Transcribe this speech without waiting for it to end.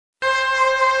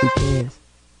Who cares?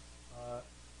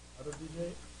 Auto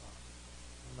DJ.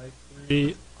 Mic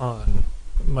 3 on.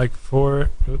 Mic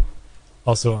 4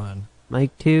 also on.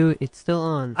 Mic 2, it's still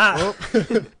on. Ah!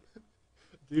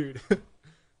 Dude.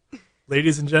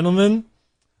 Ladies and gentlemen,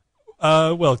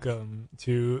 welcome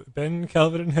to Ben,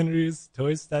 Calvin, and Henry's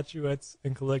Toys, Statuettes,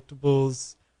 and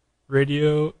Collectibles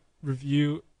Radio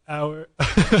Review Hour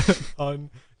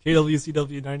on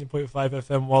KWCW 90.5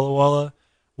 FM Walla Walla,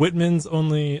 Whitman's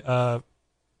only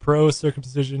pro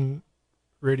circumcision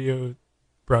radio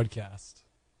broadcast.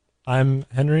 I'm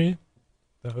Henry,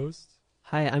 the host.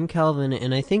 Hi, I'm Calvin,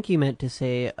 and I think you meant to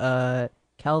say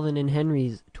Calvin and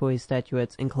Henry's Toys,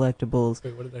 Statuettes, and Collectibles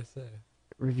Wait, what did I say?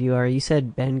 Review Hour. You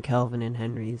said Ben, Calvin, and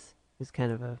Henry's. It's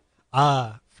kind of a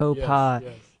faux yes, pas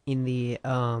yes. in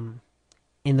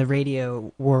the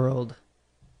radio world.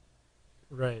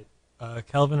 Right.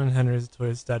 Calvin and Henry's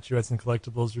Toys, Statuettes, and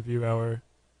Collectibles Review Hour.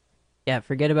 Yeah,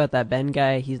 forget about that Ben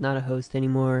guy. He's not a host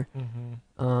anymore.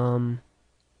 Mm-hmm.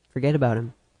 Forget about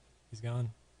him. He's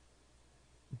gone.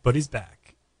 But he's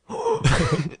back.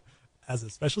 As a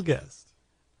special guest.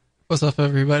 What's up,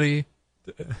 everybody?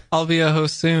 I'll be a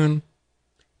host soon,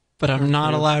 but I'm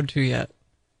not allowed to yet.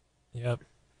 Yep.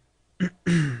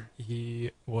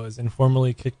 He was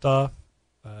informally kicked off,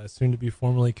 soon to be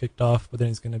formally kicked off, but then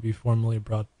he's going to be formally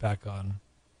brought back on.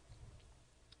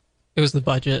 It was the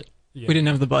budget. Yeah. We didn't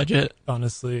have the budget.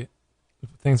 Honestly,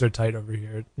 things are tight over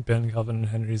here. Ben, Calvin, and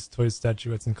Henry's Toys,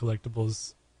 Statuettes, and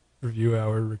Collectibles Review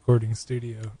Hour recording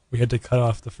studio. We had to cut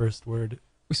off the first word.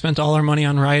 We spent all our money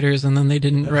on writers, and then they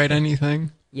didn't write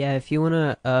anything. Yeah, if you want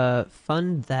to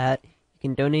fund that, you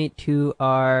can donate to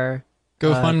our...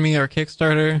 GoFundMe, our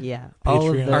Kickstarter, Yeah, all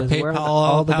of Patreon. those. our PayPal,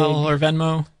 all the Pal, big... or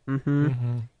Venmo. Mm-hmm.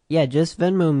 Mm-hmm. Yeah, just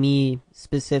Venmo me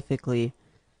specifically.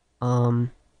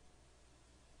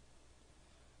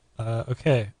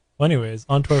 Okay. Well, anyways,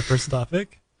 on to our first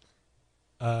topic.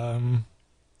 Earlier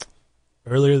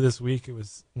this week, it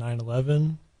was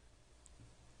 9/11,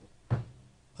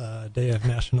 day of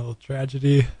national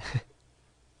tragedy.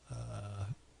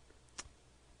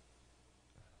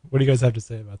 What do you guys have to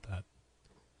say about that?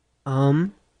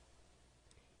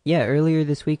 Yeah, earlier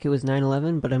this week it was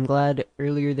 9/11, but I'm glad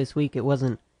earlier this week it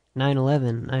wasn't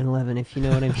 9/11, 9/11, if you know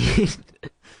what I mean.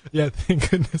 Yeah, thank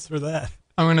goodness for that.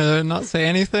 I'm going to not say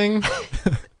anything.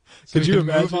 Could you move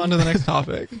imagine? on to the next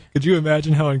topic? Could you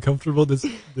imagine how uncomfortable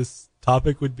this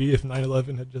topic would be if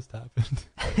 9/11 had just happened?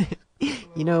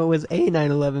 You know, it was a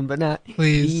 9/11, but not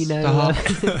Please the stop.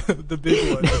 9/11. The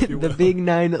big one, if you The will. big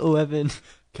 9/11.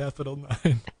 Capital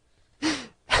 9.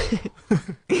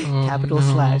 Oh, Capital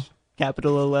no. slash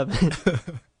capital 11.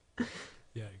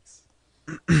 Yikes.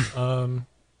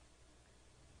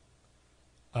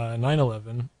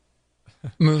 9/11.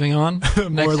 Moving on.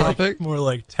 Next topic. More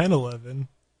like 10/11.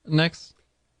 Next.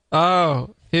 Oh,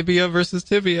 Tibia versus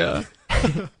Tibia. Do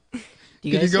Could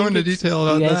you guys go think into it's- detail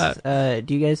do you about guys,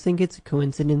 do you guys think it's a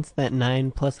coincidence that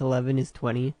 9 plus 11 is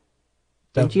 20?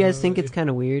 Don't you guys think it's kind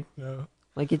of weird? No.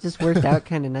 Like, it just worked out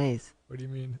kind of nice. What do you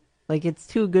mean? Like, it's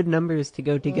two good numbers to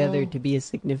go together Oh. to be a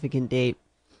significant date.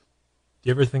 Do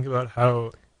you ever think about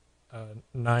how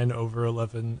 9 over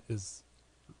 11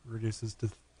 reduces to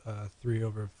 3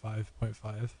 over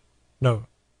 5.5? No.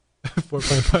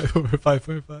 4.5 over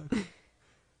 5.5?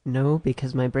 No,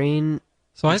 because my brain...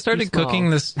 So I It's too started small. cooking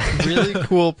this really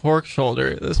cool pork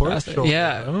shoulder this Pork past shoulder.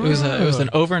 Yeah, it was an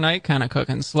overnight kind of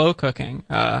cooking, slow cooking.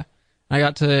 I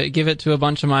got to give it to a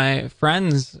bunch of my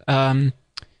friends, and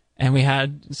we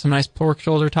had some nice pork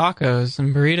shoulder tacos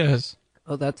and burritos.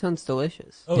 Oh, that sounds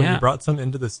delicious. Oh, Yeah. you brought some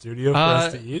into the studio for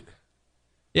us to eat?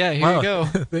 Yeah, here Wow. you go.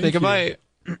 Thank Take you. a bite.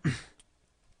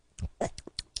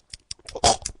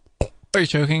 Are you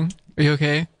choking? Are you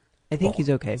okay? I think he's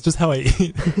okay. It's just how I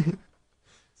eat.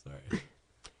 Sorry.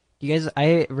 You guys,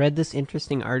 I read this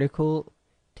interesting article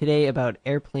today about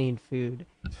airplane food.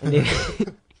 And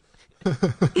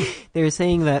they were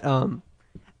saying that,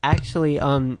 actually,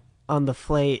 on the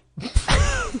flight,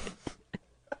 the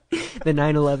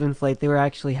 9/11 flight, they were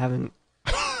actually having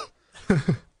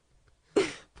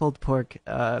pulled pork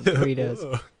burritos.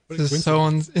 Whoa, what a This is so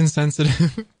coincidence.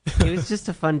 insensitive. It was just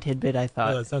a fun tidbit, I Oh,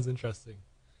 thought. that sounds interesting.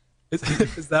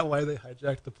 Is that why they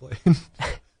hijacked the plane?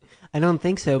 I don't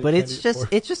think so, They but can't it's eat just pork.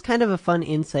 it's just kind of a fun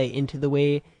insight into the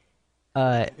way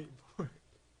the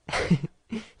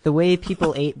way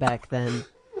people ate back then.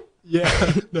 Yeah,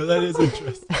 no, that is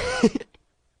interesting.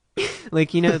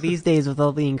 Like, you know, these days with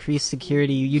all the increased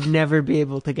security, you'd never be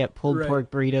able to get pulled Right. pork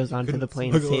burritos onto the Couldn't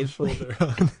plane smuggle a safely. shoulder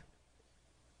on.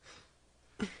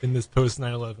 In this post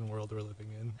 9/11 world we're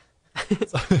living in,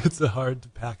 it's hard to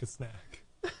pack a snack.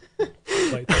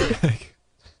 Light snack.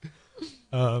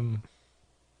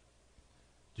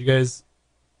 Do You guys,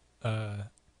 Have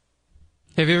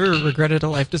you ever regretted a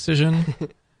life decision?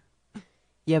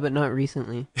 Yeah, but not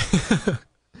recently.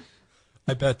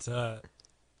 I bet the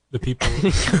people.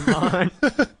 Come on.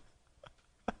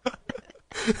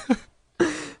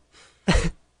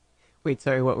 Wait,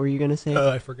 sorry, what were you going to say?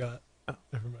 I forgot. Oh,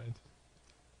 never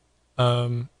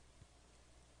mind.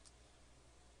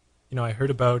 I heard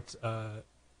about a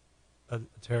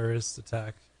terrorist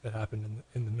attack that happened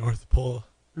in the North Pole.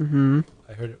 Mm-hmm.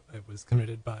 I heard it was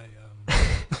committed by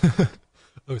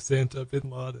Osama bin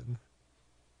Laden.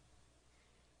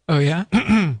 Oh, yeah?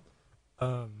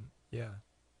 Yeah,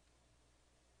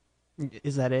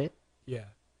 Is that it? yeah.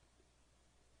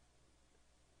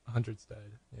 Hundreds died.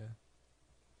 Yeah,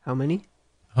 How many?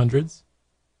 hundreds.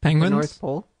 The Penguins? North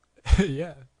Pole?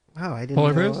 Yeah, Wow, I didn't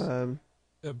Polar know.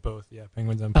 bears? Both. Yeah,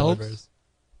 penguins and polar Elves? bears.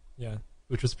 Yeah,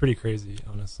 which was pretty crazy,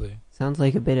 honestly. Sounds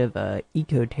like a bit of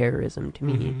eco-terrorism to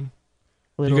me. Mhm. A You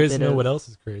little guys bit know of, what else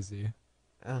is crazy?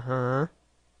 Uh-huh.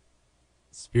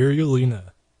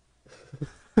 Spirulina.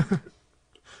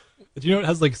 Do you know it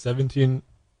has like 17?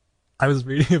 I was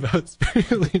reading about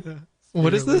spirulina.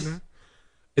 What is this? Spirulina.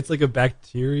 It's like a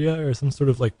bacteria or some sort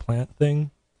of like plant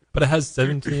thing, but it has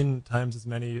 17 times as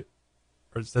many,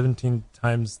 or 17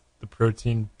 times the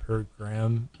protein per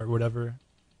gram or whatever,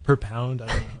 per pound, I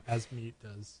don't know, as meat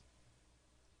does.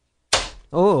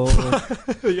 Oh.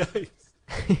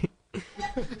 Yikes.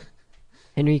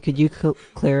 Henry, could you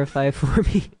clarify for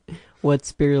me what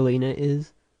spirulina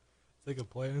is? It's like a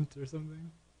plant or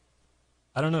something.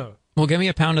 I don't know. Well, give me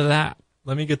a pound of that.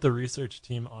 Let me get the research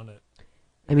team on it.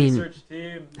 I mean, Research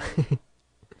team.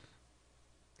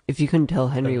 if you couldn't tell,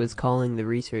 Henry was calling the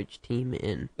research team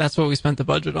in. That's what we spent the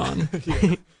budget on.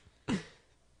 Yeah.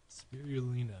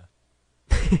 Spirulina.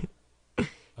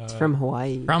 It's from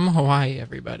Hawaii. From Hawaii,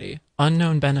 everybody.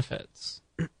 Unknown benefits.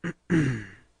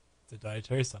 It's a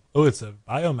dietary supplement. Oh, it's a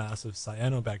biomass of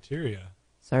cyanobacteria.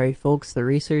 Sorry, folks, the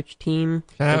research team.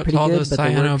 Shout they're out pretty to all good, those but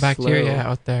they work cyanobacteria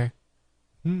slow. out there.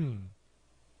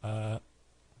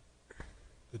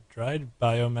 The dried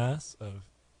biomass of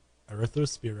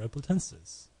Erythrospira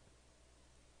platensis.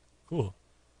 Cool.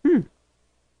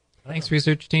 Thanks,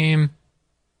 research team.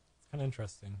 It's kind of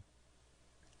interesting.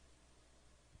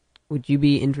 Would you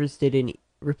be interested in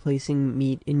replacing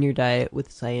meat in your diet with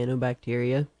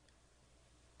cyanobacteria?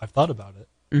 I've thought about it.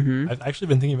 Mm-hmm. I've actually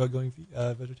been thinking about going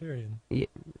vegetarian.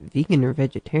 Vegan or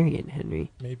vegetarian,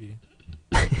 Henry? Maybe.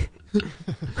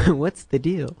 What's the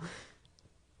deal?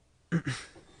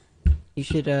 You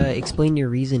should explain your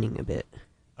reasoning a bit.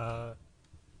 I'm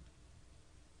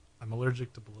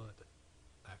allergic to blood,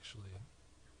 actually.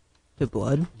 To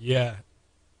blood? Yeah.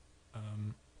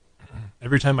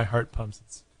 Every time my heart pumps,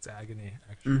 it's agony,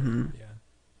 actually. Mm-hmm. Yeah.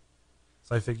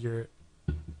 So I figure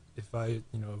if I,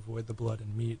 avoid the blood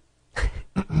and meat,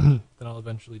 then I'll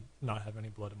eventually not have any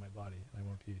blood in my body and I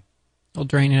won't pee. You'll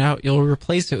drain it out. You'll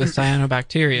replace it with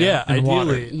cyanobacteria Yeah, and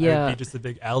water. ideally, Yeah. I'd be just a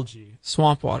big algae.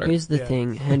 Swamp water. Here's the Yeah.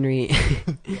 thing, Henry.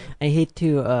 I hate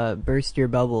to burst your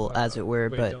bubble, as it were,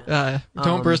 Wait, but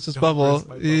Don't burst his don't bubble. burst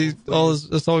my bubble,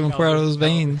 That's all going to pour out of his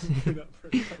veins.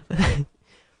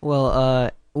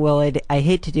 well, I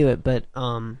hate to do it, but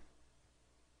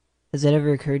has it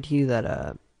ever occurred to you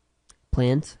that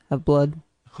plants have blood?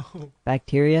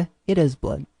 Bacteria, it has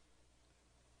blood.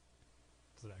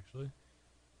 Is it actually?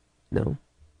 No.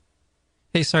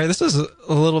 Hey, sorry, this is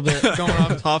a little bit going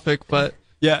off topic, but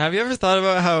Yeah. have you ever thought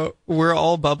about how we're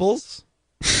all bubbles?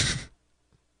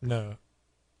 No.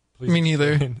 Me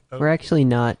neither. explain. Oh, We're actually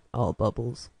not all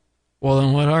bubbles. Well,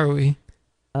 then what are we?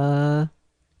 Uh,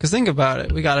 Because think about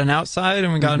it. We got an outside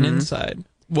and we got an Mhm. inside.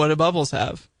 What do bubbles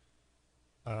have?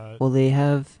 well, they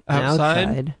have an Outside?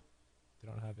 outside. they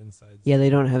don't have insides. Yeah, they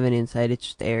don't have an inside. It's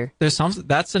just air, There's something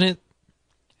that's in it.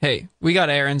 Hey, we got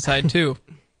air inside too.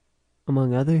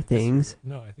 among other things.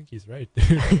 No, I think he's right,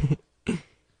 dude.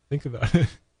 Think about it.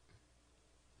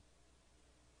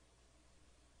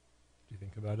 Do you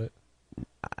think about it?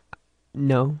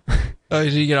 No. Oh,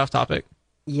 did you get off topic?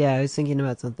 Yeah, I was thinking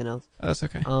about something else. Oh, that's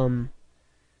okay.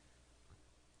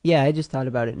 Yeah, I just thought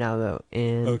about it now though,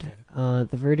 and Okay. the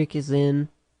verdict is in.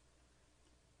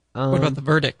 What about the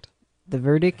verdict? The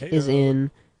verdict is Heyo.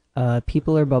 in.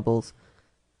 People are bubbles.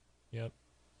 Yep.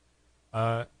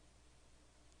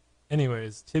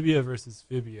 Anyways, tibia versus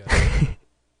fibia.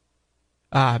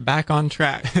 Back on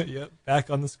track. Yep, back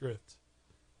on the script.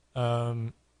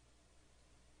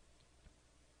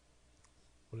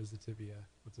 What is a tibia?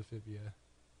 What's a fibia?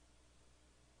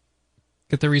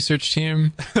 Get the research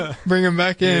team. Bring them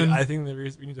back Dude, in. I think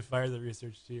we need to fire the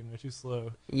research team. They're too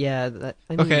slow. Yeah. I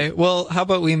mean, Okay, well, how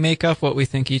about we make up what we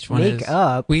think each one is? Make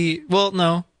up.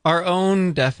 No. our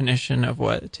own definition of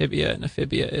what tibia and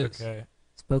amphibia is. Okay,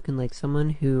 Spoken like someone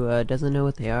who doesn't know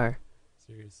what they are.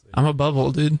 seriously. I'm a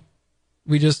bubble, dude.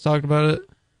 We just talked about it.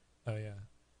 Oh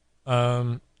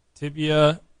yeah.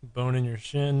 Tibia, bone in your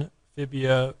shin.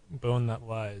 Fibia, bone that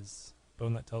lies.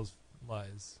 Bone that tells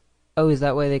lies. Oh, is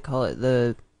that why they call it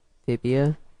the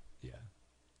fibia? Yeah.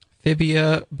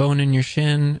 Fibia, bone in your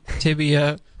shin.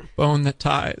 Tibia, bone that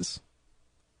ties.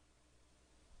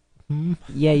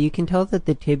 Yeah, you can tell that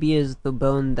the tibia is the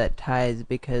bone that ties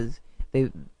because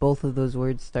both of those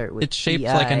words start with It's shaped TI.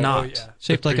 like a knot. Oh, yeah.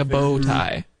 Shaped like a bow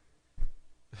tie.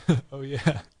 Oh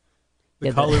yeah.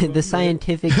 Yeah, collarbone, the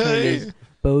scientific term is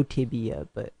bow tibia,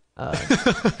 but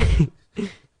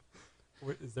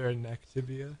Wait, is there a neck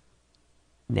tibia?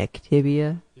 neck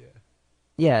tibia? Yeah.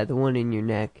 Yeah, the one in your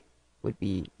neck would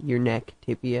be your neck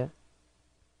tibia.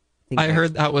 I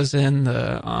heard that was in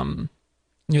the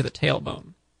near the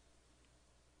tailbone.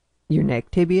 your neck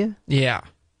tibia. Yeah.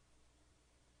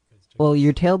 Well,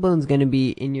 your tailbone's gonna be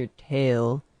in your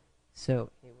tail, so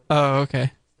Oh,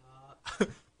 okay.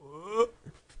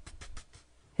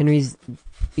 Henry's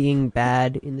being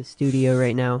bad in the studio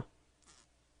right now.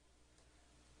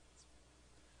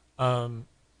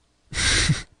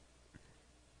 He's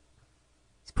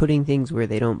putting things where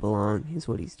they don't belong. Is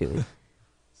what he's doing.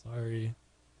 Sorry.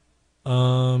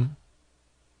 I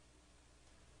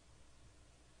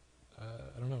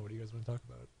don't know. What do you guys want to talk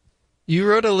about? You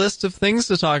wrote a list of things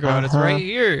to talk about. It's Uh-huh. right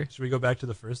here. Should we go back to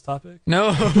the first topic? No.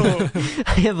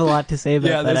 I have a lot to say about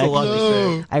Yeah, that. there's a lot to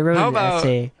actually. say. I wrote How an about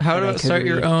essay. how that I to could start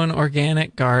your read. own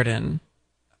organic garden?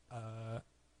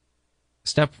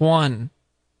 Step 1,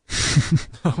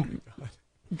 Oh my god.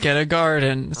 get a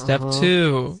garden. Step Uh-huh.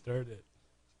 2, Start it.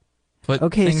 put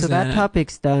Okay, things so that in it.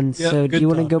 topic's done. Yeah, so do good you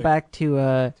want to go topic. back to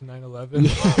To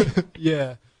 9/11.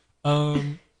 Yeah.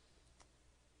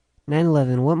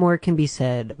 9/11? What more can be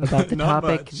said about the Not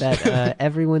topic much. that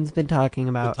everyone's been talking The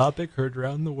about? topic heard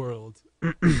around the world.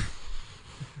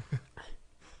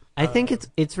 I think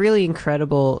it's really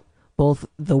incredible, both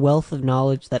the wealth of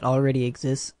knowledge that already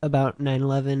exists about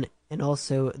 9/11 and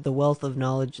also the wealth of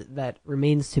knowledge that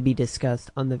remains to be discussed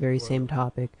on the very same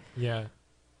topic. Yeah.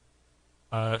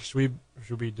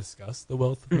 Should we discuss the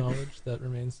wealth of knowledge that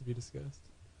remains to be discussed?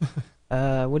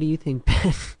 What do you think,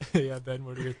 Ben? Yeah, Ben,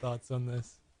 what are your thoughts on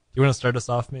this? You want to start us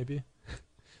off, maybe?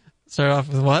 Start off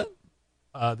with what?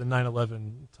 The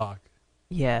 9/11 talk.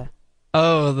 Yeah.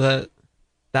 Oh,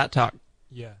 that talk.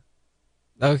 Yeah.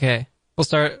 Okay. We'll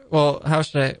start. Well,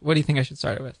 what do you think I should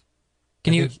start it with? I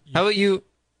think How about you?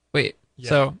 Wait. Yeah.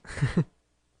 So,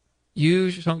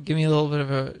 give me a little bit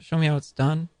of show me how it's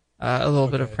done, a little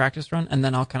bit of Okay. practice run, and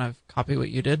then I'll kind of copy what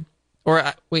you did.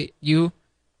 Or wait, you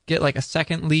get like a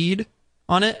second lead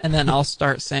on it, and then I'll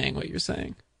start saying what you're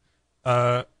saying.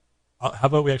 How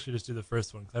about we actually just do the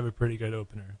first one? 'Cause I have a pretty good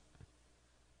opener.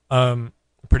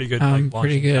 Pretty good. Pretty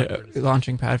launching good pad for discussion.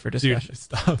 launching pad for discussion. Dude,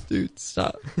 stop. Dude,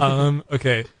 stop.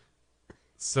 Okay.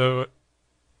 So,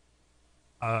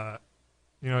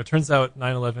 it turns out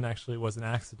 9/11 actually was an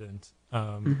accident.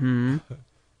 Mm-hmm.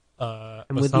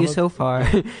 I'm with you Osama- so far.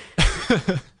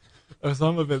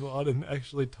 Osama bin Laden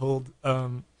actually told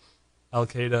Al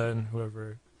Qaeda and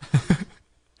whoever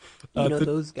You know to,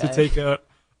 those to guys. take out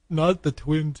not the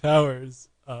Twin Towers,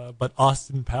 but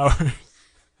Austin Powers.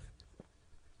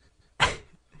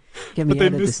 Get me but they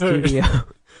out of the misheard. studio.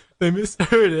 They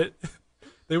misheard it.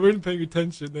 They weren't paying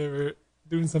attention. They were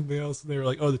doing something else, and they were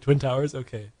like, "Oh, the Twin Towers.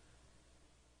 Okay."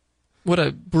 What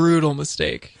a brutal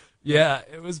mistake. Yeah,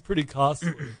 it was pretty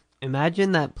costly.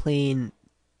 Imagine that plane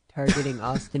targeting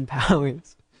Austin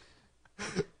Powers.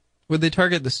 Would they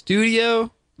target the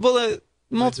studio? Well,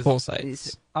 multiple sites.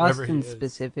 It's Wherever he Austin is.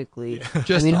 specifically. Yeah. I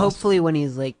Just mean, Austin. hopefully when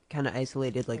he's like kind of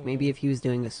isolated, like maybe if he was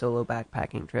doing a solo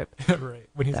backpacking trip. Right.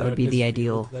 When he's That out would in be his the field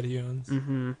ideal. that he owns.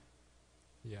 Mm-hmm.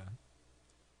 Yeah.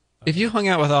 If you hung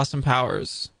out with Austin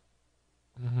Powers,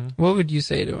 what would you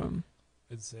say to him?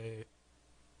 I'd say,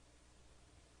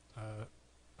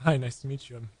 "Hi, nice to meet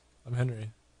you. I'm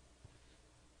Henry."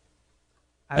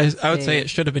 I would say it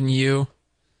should have been you.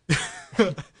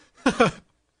 How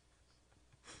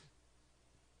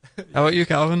about you,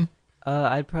 Calvin?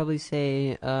 I'd probably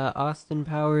say, Austin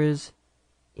Powers,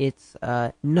 it's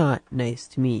not nice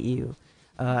to meet you.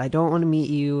 I don't want to meet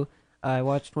you. I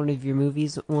watched one of your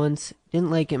movies once.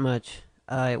 Didn't like it much.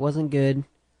 It wasn't good.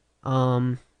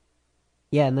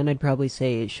 Yeah, and then I'd probably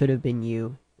say it should have been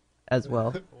you as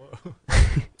well. Whoa.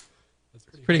 That's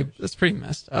pretty harsh. That's pretty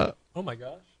messed up. Oh my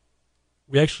gosh.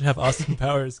 We actually have Austin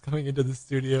Powers coming into the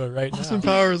studio right Austin now.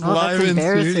 Powers Oh, live that's in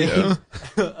embarrassing.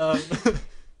 studio.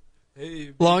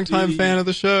 Hey, Longtime BD. fan of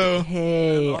the show.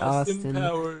 Hey, Austin Austin.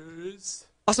 Powers.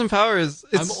 Austin Powers,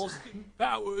 I'm it's Austin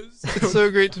Powers. it's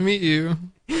so great to meet you.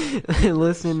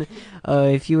 Listen,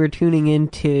 if you were tuning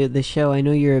into the show, I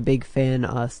know you're a big fan,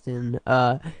 Austin.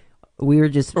 We were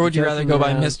just. Or would you rather joking go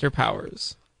by around. Mr.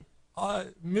 Powers?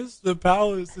 Mr.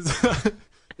 Powers is.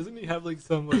 Doesn't he have like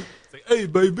some like? It's like, hey,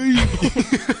 baby.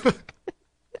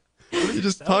 You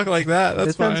just talk like that.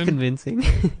 That's That sounds fine. convincing.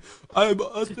 I'm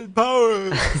Austin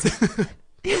Powers.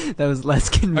 That was less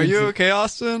convincing. Are you okay,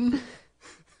 Austin?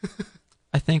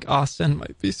 I think Austin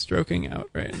might be stroking out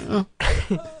right now.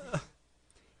 Well,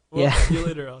 Yeah. See you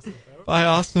later, Austin Powers. Bye,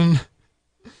 Austin.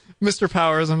 Mr.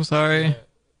 Powers, I'm sorry. Yeah,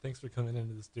 thanks for coming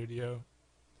into the studio.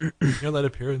 You know that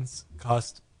appearance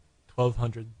cost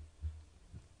 $1,200.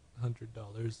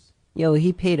 Yo,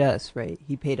 he paid us, right?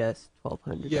 He paid us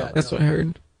 $1,200. Yeah, That's what I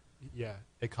heard. Yeah,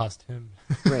 it cost him.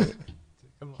 Right.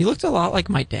 Come on. He looked a lot like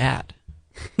my dad.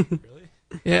 Really?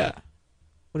 Yeah.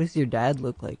 What does your dad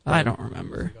look like? I though? don't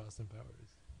remember. Like Austin Powers.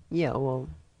 Yeah, well,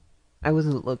 I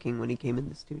wasn't looking when he came in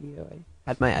the studio. I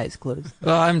had my eyes closed.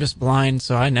 Well, I'm just blind,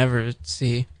 so I never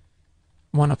see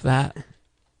one of that.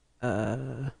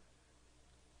 And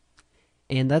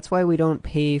that's why we don't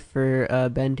pay for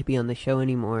Ben to be on the show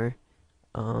anymore.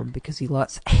 Because he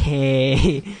lost.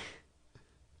 Hey,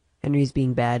 Henry's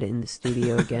being bad in the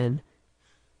studio again.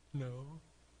 No.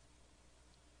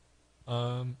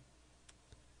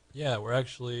 Yeah, we're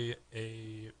actually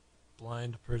a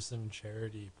blind person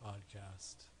charity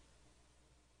podcast.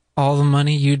 All the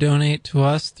money you donate to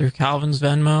us through Calvin's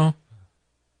Venmo.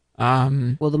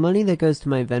 Well, the money that goes to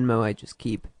my Venmo, I just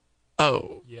keep.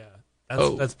 Oh, Yeah,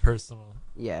 Oh. that's personal.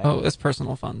 Yeah. oh, it's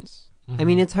personal funds. I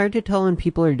mean, it's hard to tell when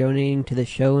people are donating to the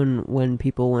show and when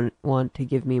people want to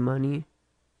give me money.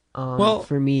 Well-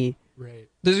 for me, Right.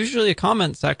 There's usually a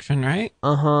comment section, right?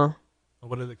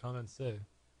 What do the comments say?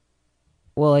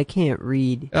 Well, I can't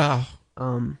read. Oh,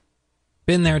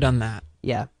 been there, done that.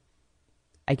 Yeah.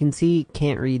 I can see,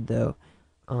 can't read though.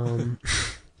 Oh.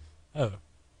 So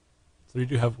we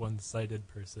do have one sighted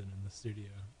person in the studio.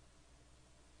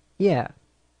 Yeah.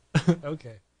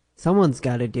 Okay. Someone's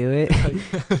got to do it. I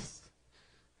guess.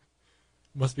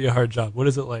 Must be a hard job. What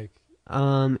is it like?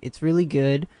 It's really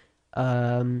good.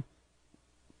 Sometimes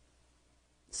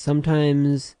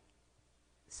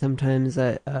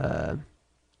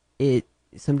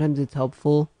it's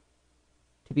helpful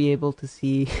to be able to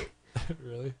see.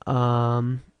 Really?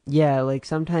 Yeah, like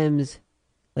sometimes,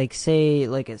 like say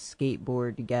like a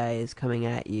skateboard guy is coming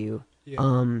at you.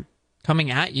 Yeah.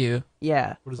 Coming at you.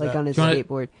 Yeah, What is like that? on his Do you wanna-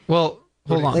 skateboard. Well,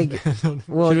 hold on. Like,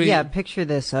 well, Should we- yeah, picture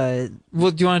this. Well,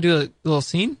 do you want to do a little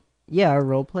scene? Yeah, a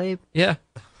role play. Yeah.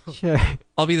 Sure.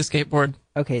 I'll be the skateboard.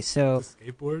 Okay, so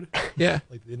The skateboard? Yeah.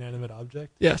 Like the inanimate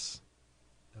object? Yes.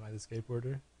 Am I the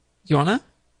skateboarder? You wanna?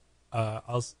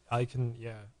 I can,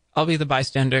 yeah. I'll be the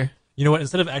bystander. You know what?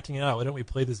 Instead of acting it out, why don't we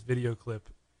play this video clip?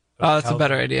 of Oh, that's a Calvin?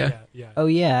 better idea. Yeah, yeah. oh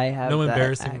yeah, I have No that,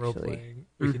 embarrassing role actually. playing.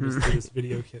 We can just do this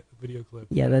video clip.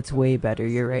 Yeah, that's way better.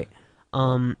 You're right.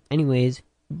 Anyways,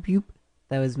 boop.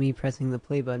 That was me pressing the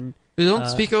play button. Don't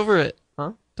speak over it.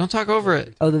 Huh? Don't talk over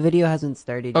it. Oh, the video hasn't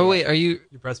started Oh yet. wait, are you?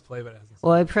 You press play, but it hasn't.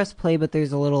 Well, I pressed play, but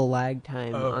there's a little lag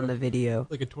time Oh, on the video.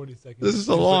 like a 20-second. This is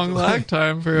a long lag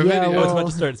time for a Yeah, video. Oh, it's well- about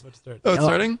to start. It's about to start. Oh, it's Oh.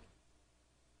 starting.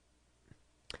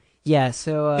 Yeah,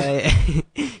 so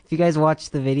if you guys watch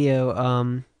the video,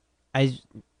 I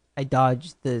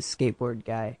dodged the skateboard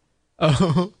guy.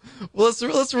 Oh, well, let's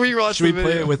rewatch Should we the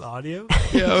video. play it with audio?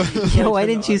 Yeah. Yeah, why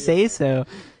didn't you say so?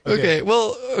 Okay.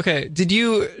 Well, okay. Did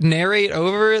you narrate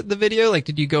over the video? Like,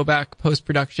 did you go back post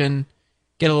production,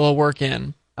 get a little work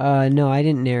in? No, I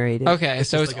didn't narrate it. Okay, It's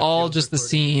so just it's like a all field just the recording.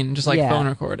 scene, just like Yeah. phone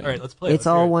recording. All right, let's play. It's Let's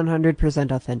all hear it.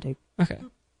 100% authentic. Okay.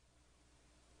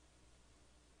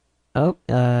 Oh,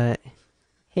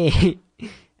 hey,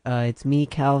 it's me,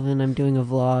 Calvin. I'm doing a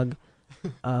vlog.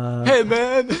 Hey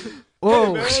man!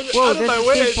 Whoa, man, whoa, out of there's my a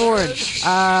way, skateboard.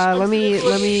 man. Let me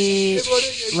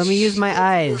Skateboarding. use my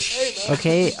eyes. Hey, man.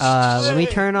 Okay, let me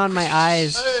Hey. turn on my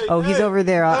eyes. Hey, Oh, he's hey. over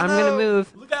there. Oh, I'm gonna no.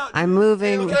 move. Look out! I'm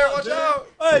moving. Look out, watch out!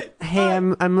 Hey, Hey,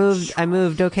 I moved. I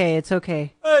moved. Okay, it's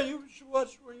okay. Hey, you should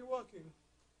watch where you're walking.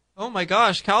 Oh my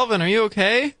gosh, Calvin, are you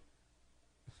okay?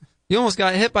 You almost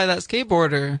got hit by that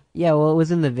skateboarder. Yeah, well, it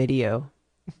was in the video.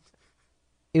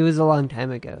 It was a long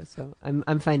time ago, so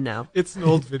I'm fine now. It's an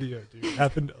old video, dude. It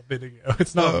happened a bit ago.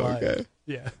 It's not Oh, live. okay.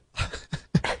 Yeah.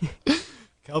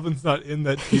 Calvin's not in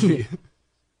that TV.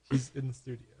 He's in the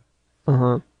studio.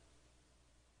 Uh-huh.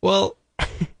 Well,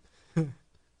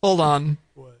 hold on.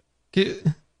 What?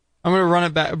 I'm gonna run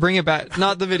it back, bring it back.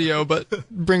 Not the video, but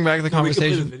bring back the No, we can play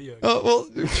the conversation. video. Oh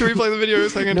well, should we play the video a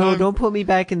second No, time? don't put me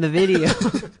back in the video.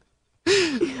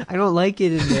 I don't like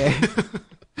it in there.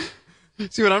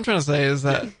 See, what I'm trying to say is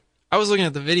that I was looking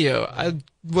at the video. I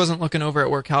wasn't looking over at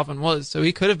where Calvin was, so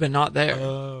he could have been not there.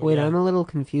 Wait, yeah. I'm a little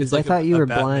It's confused. like I thought you a were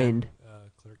Batman, blind.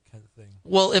 Clark Kent thing.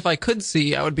 Well, if I could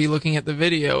see, I would be looking at the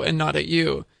video and not at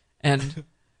you. And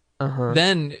Uh-huh.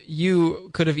 then you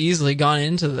could have easily gone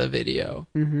into the video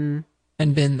Mm-hmm.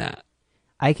 and been that.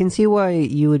 I can see why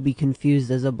you would be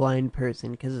confused as a blind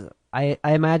person, because I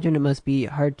imagine it must be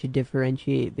hard to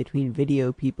differentiate between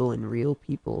video people and real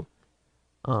people.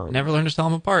 Never learned to tell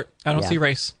them apart. I don't Yeah. see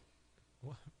race.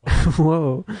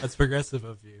 Whoa. That's progressive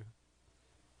of you.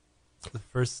 It's the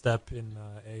first step in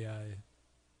AI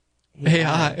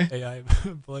AI.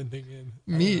 blending in.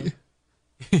 Me.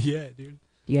 Yeah, dude.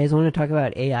 Do you guys want to talk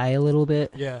about AI a little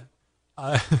bit? Yeah.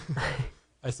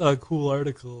 I saw a cool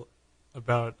article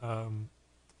about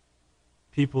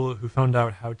people who found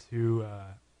out how to,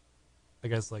 I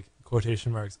guess, like,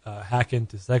 quotation marks, hack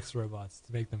into sex robots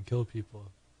to make them kill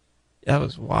people. That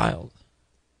was wild.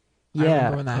 I Yeah.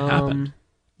 remember when that happened.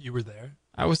 You were there?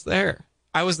 I was there.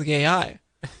 I was the AI.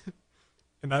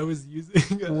 And I was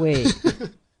using... Wait.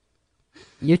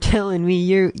 You're telling me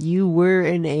you were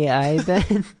an AI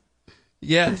then?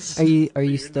 Yes. Are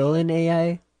you still an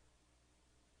AI?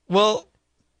 Well,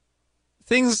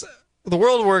 the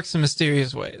world works in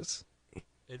mysterious ways.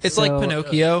 It's like So-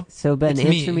 Pinocchio. So Ben, It's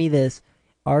answer me. me this: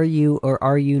 Are you or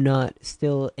are you not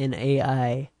still an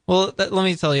AI? Well, let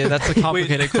me tell you, that's a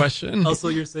complicated question. Also,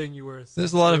 you're saying you were a...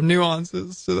 There's a lot of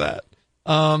nuances to that.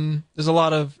 There's a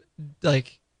lot of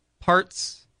like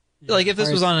parts. Yeah. Like if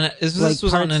this was on an Parts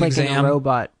an like exam, in a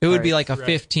robot. it would be parts. like a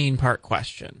Right. 15-part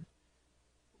question.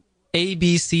 A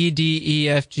B C D E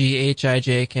F G H I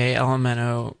J K L M N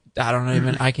O. I don't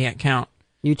even. I can't count.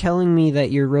 You're telling me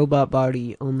that your robot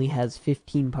body only has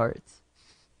 15 parts.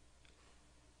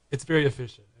 It's very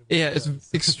efficient. Yeah, it's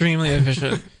extremely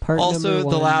efficient. Part Also, number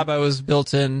the one- lab I was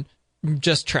built in,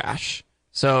 just trash.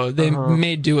 So they Uh-huh.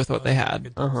 made do with what they Like a had.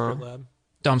 dumpster Uh-huh. lab.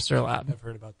 Dumpster lab. I've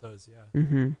heard about those, yeah.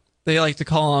 Mm-hmm. They like to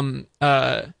call them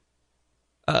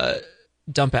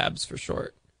dump abs for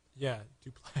short. Yeah,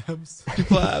 duplabs.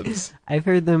 Duplabs. I've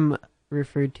heard them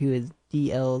referred to as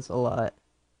DLs a lot.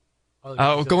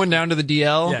 Oh, going down to the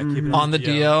DL? Yeah, keep it On the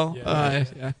DL? Yeah.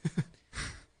 Yeah.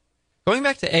 Going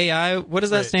back to AI, what does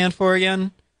that Right. stand for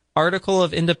again? Article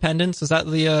of Independence? Is that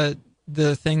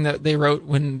the thing that they wrote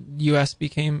when U.S.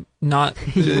 became not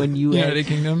the When US United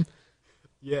Kingdom?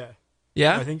 Yeah.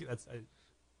 Yeah? I think that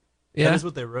Yeah? is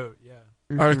what they wrote,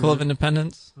 yeah. Article of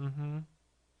Independence? Mm-hmm.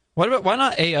 Why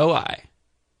not AOI?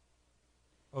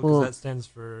 Oh, because Well- that stands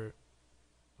for...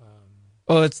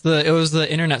 Oh, it was the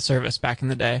internet service back in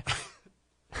the day.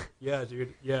 yeah,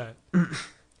 dude, yeah.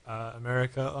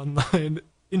 America Online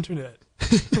Internet.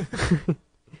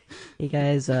 Hey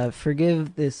guys,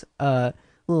 forgive this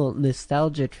little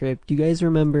nostalgia trip. Do you guys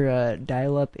remember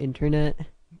dial-up internet?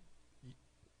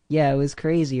 Yeah, it was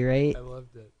crazy, right? I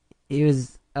loved it. It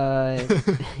was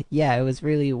yeah, it was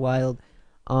really wild.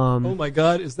 Oh my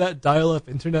god, is that dial-up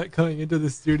internet coming into the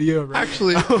studio right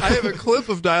Actually, I have a clip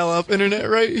of dial-up internet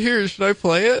right here. Should I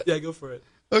play it? Yeah, go for it.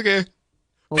 Okay.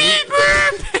 well,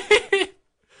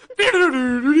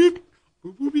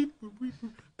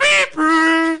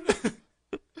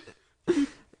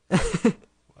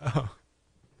 Wow.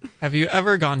 Have you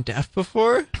ever gone deaf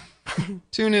before?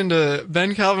 Tune into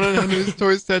Ben Calvin and Henry's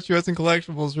Toys, Statuettes, and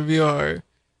Collectibles review hour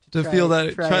to Try- feel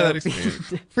that try try that out.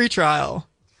 experience. Free trial.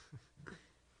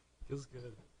 Feels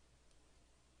good.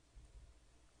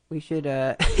 we should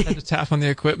Had to tap on the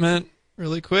equipment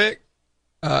really quick.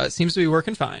 It seems to be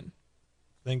working fine.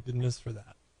 Thank goodness for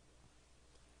that.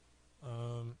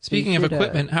 Speaking of should,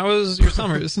 equipment, how was your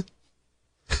summers?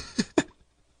 it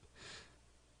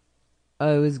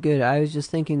was good. I was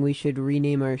just thinking we should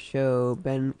rename our show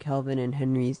Ben Calvin and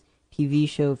Henry's TV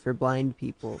show for blind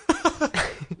people.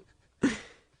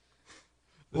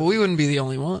 Well, we wouldn't be the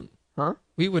only one. Huh?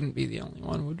 We wouldn't be the only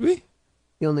one, would we?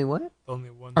 The only what? Only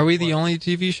one. Are we the one. only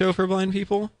TV show for blind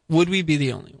people? Would we be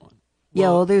the only one? Yeah,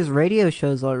 well, there's radio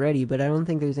shows already, but I don't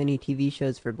think there's any TV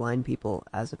shows for blind people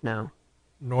as of now.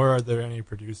 Nor are there any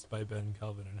produced by Ben,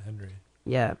 Calvin, and Henry.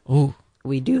 Yeah, Ooh.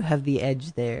 we do have the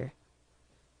edge there.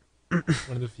 One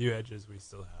of the few edges we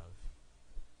still have.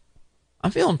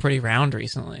 I'm feeling pretty round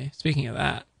recently. Speaking of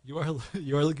that, You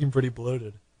are looking pretty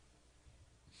bloated.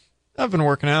 I've been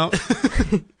working out.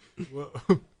 Whoa.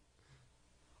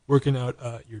 Working out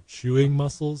your chewing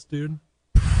muscles, dude.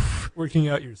 Working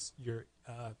out your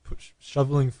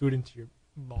shoveling food into your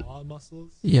maw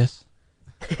muscles. Yes,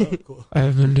 Oh, cool. I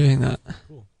have been doing that.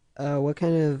 Cool. What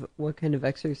kind of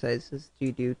exercises do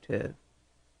you do to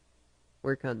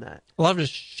work on that? A lot of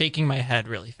just shaking my head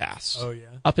really fast. Oh yeah.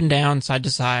 Up and down, side to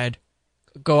side.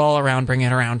 Go all around, bring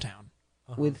it around town.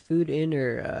 with food in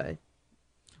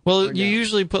Well, Or you no?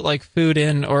 usually put like food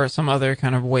in or some other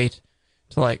kind of weight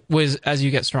to like as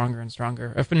you get stronger and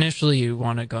stronger. If initially you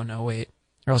want to go no weight,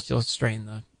 or else you'll strain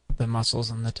the muscles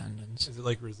and the tendons. Is it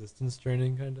like resistance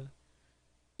training, kind of?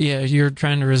 Yeah, you're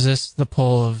trying to resist the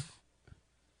pull of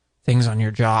things on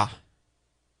your jaw.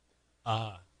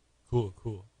 Ah,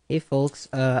 cool. Hey folks,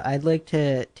 I'd like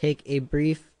to take a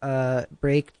brief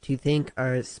break to thank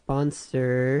our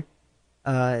sponsor.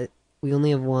 We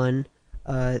only have one.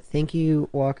 Thank you,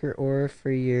 Walker Orr,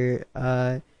 for your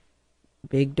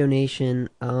big donation.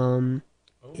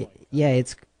 Yeah,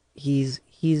 he's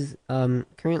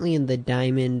currently in the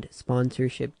Diamond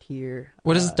sponsorship tier.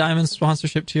 What does Diamond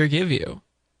sponsorship tier give you?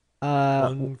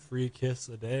 One free kiss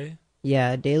a day.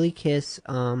 Yeah, Daily Kiss.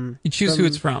 You choose who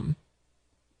it's from.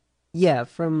 Yeah,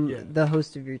 from Yeah. the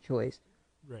host of your choice.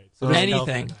 Right.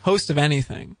 Anything. Host of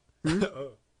anything.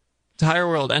 Oh, Entire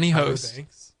world, any Tyra host.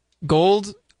 Banks. Gold.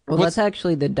 Well, What's- that's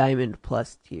actually the Diamond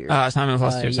Plus tier. Diamond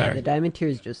Plus tier, Yeah, sorry. the Diamond tier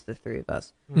is just the three of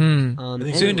us. Mm. I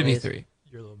think Soon to be anyways, 3.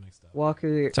 You're a little mixed up.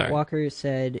 Walker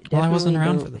said. Well, I wasn't definitely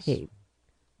around don't- for this. Hey,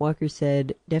 Walker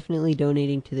said definitely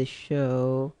donating to the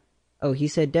show. Oh, he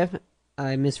said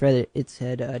I misread it. It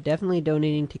said definitely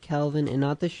donating to Calvin and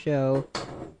not the show.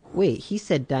 Wait, he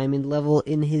said diamond level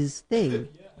in his thing.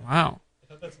 Wow. I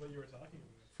thought that's what you were talking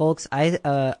about. Folks, I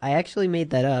actually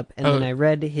made that up, and Oh. then I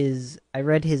read his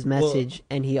message,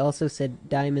 and he also said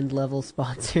diamond level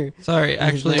sponsor. Sorry, in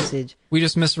his actually, message. we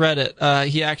just misread it.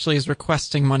 He actually is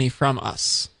requesting money from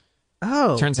us.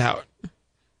 Oh, Turns out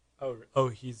Oh,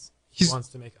 he He's- wants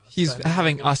to make us. he's Diamond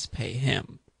having level. us pay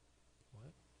him.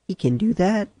 he can do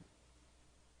that.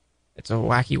 It's a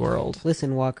wacky world.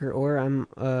 Listen, Walker, or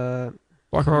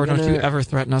Walker, don't you gonna- ever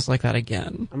threaten us like that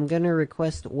again. I'm gonna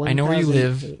request 1,000. I know where you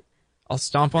live. I'll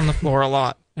stomp on the floor a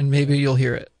lot, and maybe you'll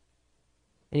hear it.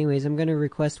 Anyways, I'm gonna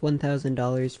request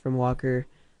 $1,000 from Walker.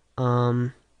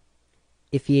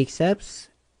 If he accepts,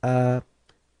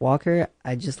 Walker,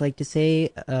 I'd just like to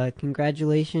say,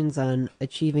 congratulations on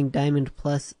achieving Diamond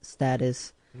Plus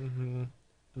status. Mm-hmm.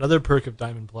 Another perk of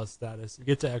Diamond Plus status, you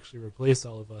get to actually replace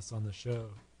all of us on the show.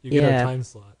 You get Yeah. our time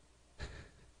slot.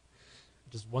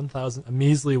 Just a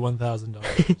measly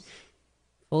 $1,000.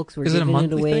 Folks, we're Is it a giving it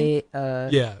monthly away.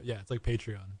 yeah, it's like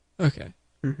Patreon. Okay.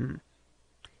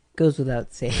 Goes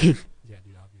without saying. Yeah,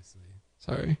 dude, obviously.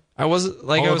 Sorry. I wasn't,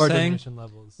 like all I of was our saying, donation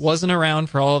levels. wasn't around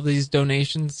for all of these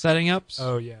donation setting ups.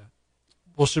 Oh yeah.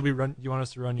 Well, should we run? You want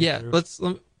us to run you yeah,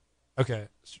 through? okay.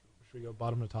 Should we go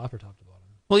bottom to top or top to bottom?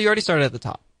 Well, you already started at the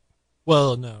top.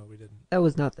 Well, no, we didn't. That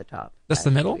was not the top. That's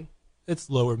the middle? actually. It's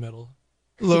lower middle.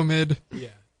 Low mid. Yeah.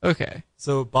 Okay.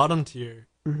 So bottom tier,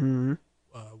 Mm-hmm.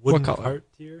 wooden color? cart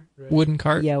tier, right? Wooden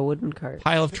cart. Yeah, wooden cart.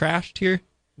 Pile of trash tier.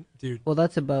 Dude, Well,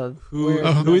 that's above. who We're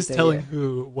Oh. not who is there telling yet.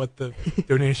 who what the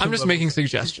donation? I'm just level making is?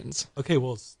 suggestions. Okay,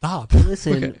 well, stop.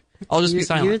 Listen, Okay. I'll just be you're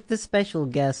silent. the special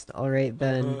guest, all right,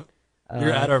 Ben.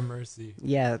 You're at our mercy.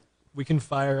 Yeah, We can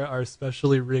fire our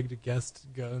specially rigged guest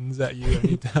guns at you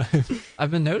anytime.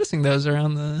 I've been noticing those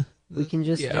around the. we can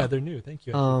just. Yeah. yeah, they're new. Thank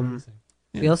you.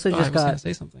 We also Oh, just I was gonna got-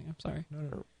 say something. I'm sorry.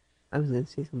 No. I was gonna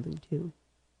say something too.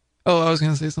 Oh, I was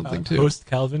gonna say something too. Host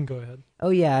Calvin, go ahead. Oh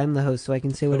yeah, I'm the host, so I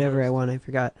can say whatever I Co-host. want. I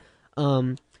forgot.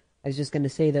 I was just gonna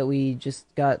say that we just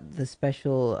got the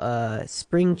special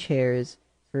spring chairs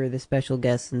for the special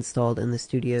guests installed in the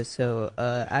studio. So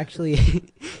actually,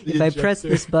 if I press ejector.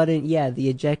 this button, the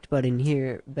eject button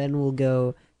here, Ben will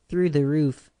go through the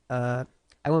roof. I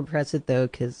won't press it though,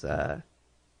 cause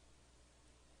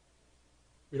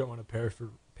We don't want to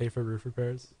pay for roof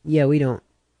repairs. yeah, we don't.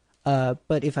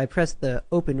 But if I press the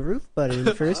open roof button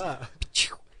first,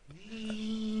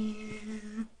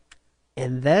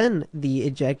 and then the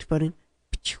eject button.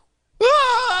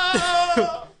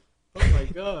 Oh my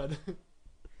god.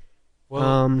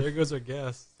 Well, there goes our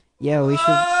guest. Yeah, we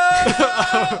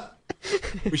should.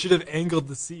 We should have angled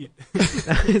the seat.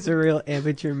 That was a real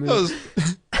amateur move.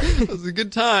 That was a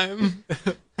good time.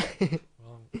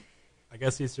 Well, I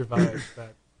guess he survived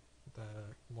that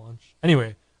launch.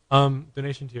 Anyway,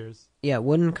 donation tiers. Yeah,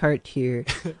 wooden cart tier.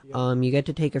 Yeah. You get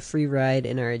to take a free ride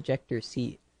in our ejector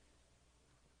seat.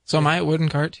 So am I at wooden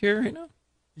cart here right now?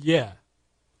 Yeah,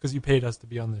 because you paid us to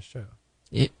be on this show.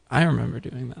 Yeah, I remember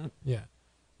doing that. Yeah.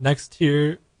 Next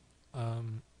tier,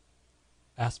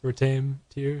 aspartame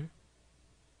tier.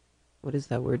 What does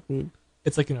that word mean?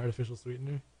 It's like an artificial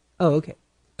sweetener. Oh, okay.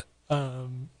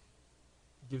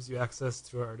 Gives you access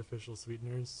to our artificial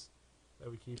sweeteners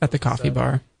that we keep At the on coffee set.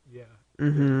 bar. Yeah.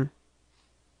 Mm-hmm.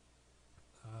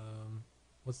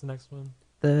 What's the next one?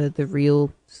 The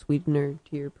real sweetener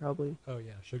tier, probably. Oh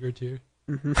yeah, sugar tier.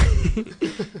 Mm-hmm.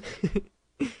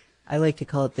 I like to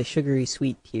call it the sugary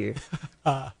sweet tier.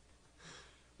 Yeah.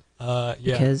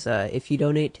 Because if you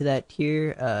donate to that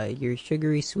tier, you're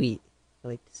sugary sweet. I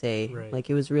like to say, Right. like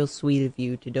it was real sweet of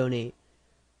you to donate.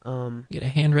 Get a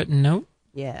handwritten note.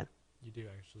 Yeah, You do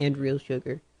actually. and real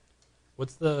sugar.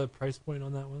 What's the price point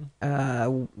on that one?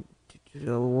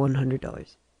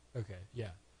 $100. Okay, yeah.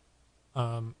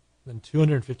 Then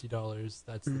 $250.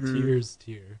 That's the Mhm. tiers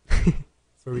tier.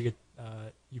 So we get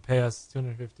you pay us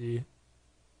 $250,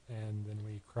 and then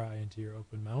we cry into your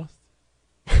open mouth.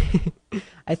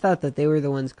 I thought that they were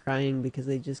the ones crying because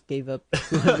they just gave up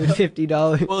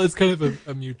 $250. Well, it's kind of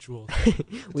a mutual thing.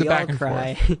 We a all back and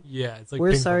cry. Yeah, it's like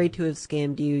We're ping sorry pong. to have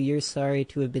scammed you. You're sorry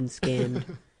to have been scammed.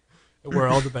 We're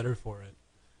all the better for it.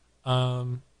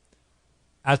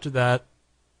 After that,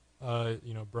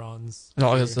 bronze. It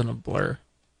all tier. is in a blur,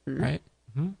 Mm. right?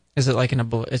 Mhm. Is it like in a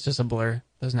blur? It's just a blur.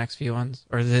 Those next few ones,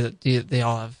 or they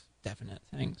all have definite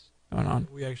things going on?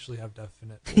 We actually have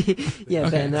definite. Yeah,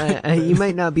 Okay. Ben, you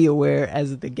might not be aware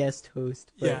as the guest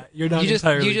host. But Yeah, you're not You just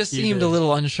entirely. you just keyed seemed in. a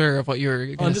little unsure of what you were Oh,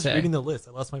 going I'm to just say. reading the list.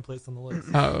 I lost my place on the list.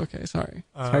 Oh, okay, sorry.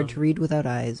 It's hard to read without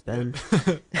eyes, Ben.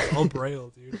 All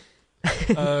braille, dude.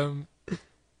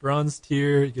 Bronze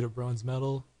tier, you get a bronze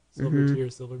medal. Silver Mhm. tier,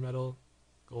 silver medal.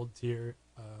 Gold tier,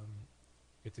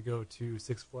 get to go to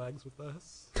Six Flags with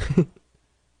us.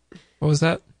 What was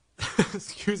that?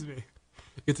 Excuse me.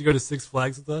 Get to go to Six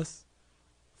Flags with us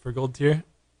for gold tier,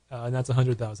 and that's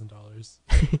 $100,000.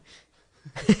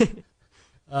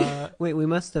 Wait, we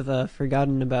must have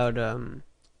forgotten about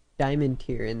diamond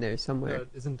tier in there somewhere.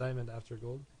 Isn't diamond after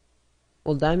gold?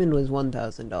 Well, diamond was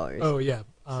 $1,000. Oh yeah.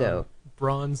 So-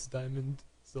 bronze, diamond,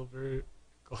 silver,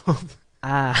 gold,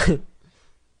 Ah.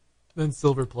 then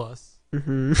silver plus.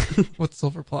 hmm What's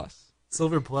silver plus?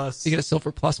 Silver plus. You get a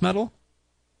silver plus medal.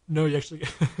 No, you actually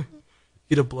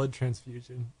get a blood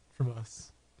transfusion from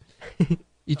us.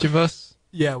 Each of us.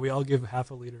 Yeah, we all give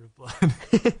half a liter of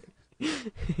blood.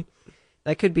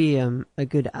 That could be a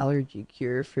good allergy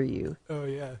cure for you. Oh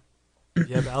yeah. If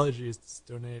you have allergies, just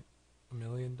donate $1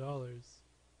 million.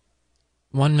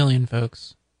 1 million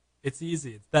folks. It's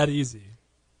easy. It's that easy.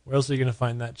 Where else are you gonna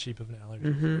find that cheap of an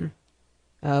allergy?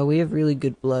 hmm We have really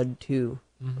good blood too.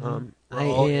 Mhm. We're I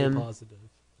all am- A positive.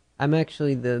 I'm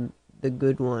actually the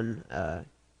good one.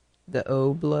 The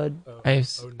O blood. Oh, I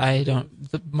negative.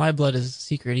 don't. My blood is a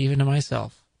secret even to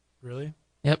myself. Really?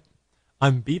 Yep.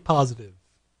 I'm B positive.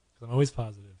 'Cause I'm always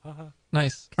positive. Haha.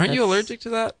 Nice. Aren't you That's- allergic to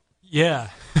that? Yeah.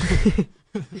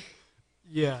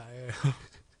 Yeah.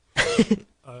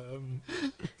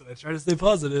 But I try to stay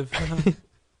positive.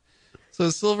 So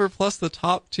silver plus the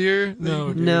top tier.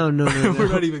 No, dude. No, We're no.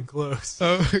 not even close.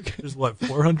 Oh, okay. There's what,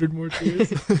 400 more tiers?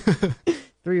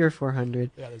 300 or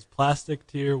 400. Yeah, there's plastic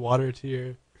tier, water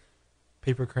tier,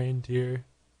 paper crane tier,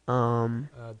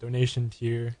 donation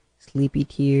tier, Sleepy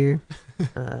tier.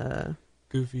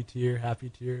 goofy tier, happy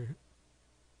tier.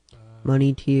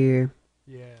 Money tier.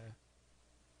 Yeah,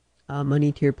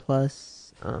 Money tier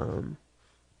plus.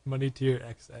 money tier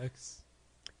XX.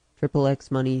 Triple X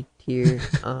money tier.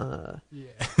 Yeah.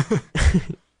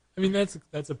 I mean, that's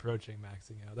approaching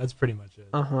maxing out. That's pretty much it.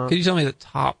 Uh-huh. Could you tell me the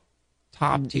top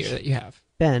tier that you have?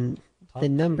 Ben, Top the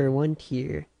number tier, one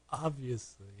tier.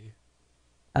 obviously.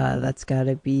 That's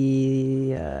gotta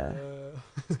be.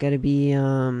 It's gotta be.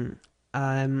 I'm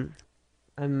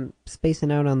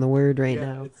spacing out on the word right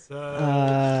yeah, now. It's,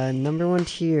 Number one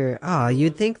tier. Ah,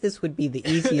 you'd think this would be the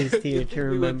easiest tier You'd to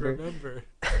think we would remember. remember.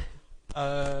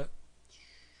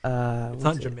 It's What's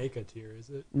not it? Jamaica tier, is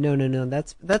it? No.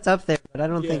 That's up there, but I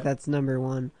don't think Yeah. that's number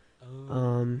one.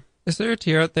 Is there a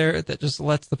tier out there that just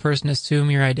lets the person assume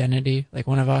your identity, like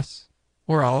one of us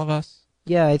or all of us?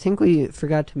 Yeah, I think we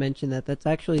forgot to mention that. That's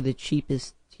actually the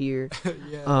cheapest tier.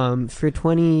 Yeah. For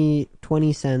 20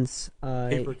 cents.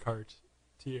 Paper cart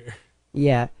tier.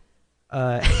 Yeah.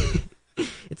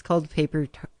 It's called paper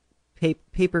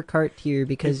cart tier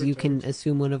because Paper you can tart.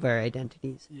 assume one of our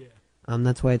identities. Yeah.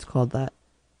 That's why it's called that.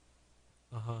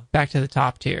 Back to the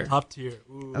top tier. Top tier.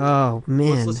 Ooh. Oh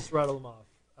man. Let's just rattle them off.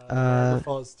 Niagara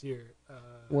Falls tier.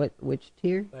 Which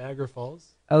tier? Niagara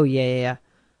Falls. Oh yeah.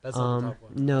 That's not the top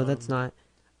one. No, that's not.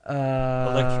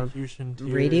 Electrocution tier.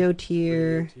 Radio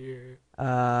tier.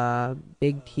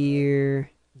 Big tier.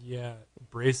 Yeah.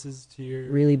 Braces tier.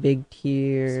 Really big Small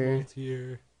tier.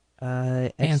 tier.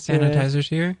 Hand Extra. sanitizer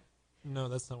tier. No,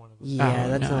 that's not one of them. Yeah, Oh,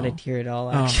 that's not a no. tier at all.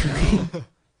 Oh, Actually,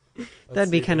 no.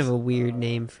 that'd be kind of a weird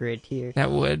name for a tier.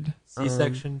 That would.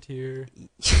 C-section tier.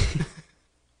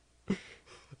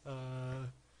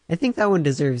 I think that one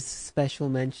deserves special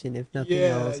mention, if nothing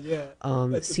else. Yeah. That's a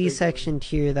big C-section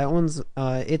tier. That one's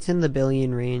it's in the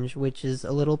billion range, which is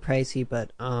a little pricey,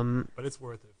 but But it's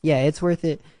worth it. yeah, it's worth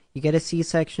it. You get a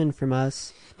C-section from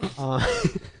us.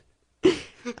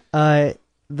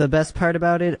 The best part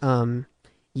about it,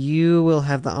 you will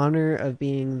have the honor of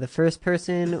being the first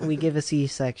person we give a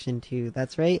C-section to.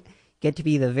 That's right. Get to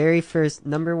be the very first,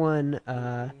 number one,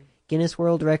 Guinness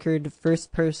World Record,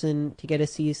 first person to get a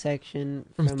C-section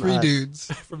From three us.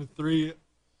 dudes. From three.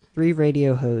 3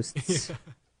 radio hosts.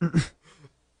 That's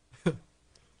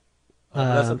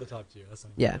not the top tier. That's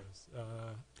not Yeah.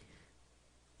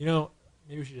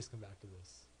 Maybe we should just come back to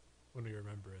this when we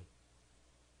remember it.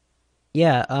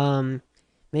 Yeah,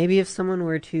 maybe if someone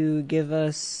were to give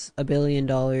us $1 billion,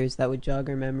 that would jog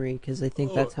our memory, because I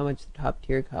think that's how much the top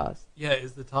tier costs. Yeah,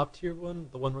 is the top tier one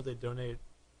the one where they donate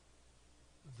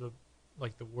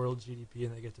the world GDP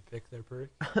and they get to pick their perk?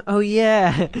 Oh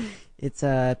yeah, it's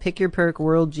pick your perk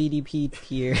world GDP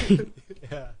tier.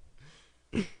 Yeah.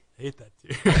 I hate that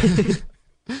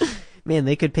tier. Man,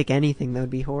 they could pick anything. That would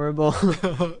be horrible.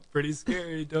 Pretty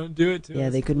scary. Don't do it to us. Yeah,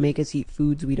 they could make us eat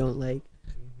foods we don't like.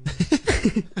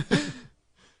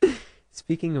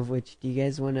 Speaking of which, do you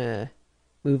guys want to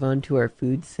move on to our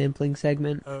food sampling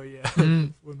segment? Oh yeah.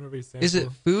 Mm. When were we sample? Is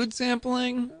it food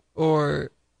sampling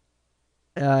or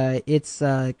It's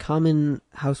common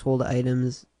household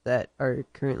items that are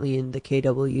currently in the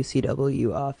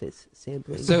KWCW office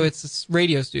sampling. so it's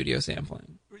radio studio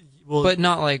sampling, Well, but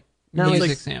not like No,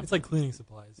 music it's sampling. like cleaning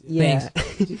supplies. yeah.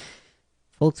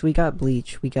 Folks, we got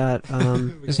bleach. We got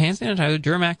There's hand sanitizer,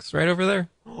 Germax, right over there.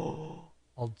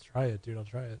 I'll try it, dude. I'll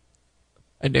try it.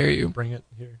 I dare you. Bring it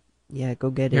here. yeah, go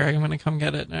get Here, it. I'm gonna come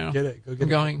get it now. Get it. Go get I'm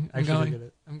it. going. I'm Actually, going. Get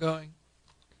it. I'm going.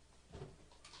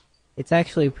 It's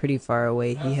actually pretty far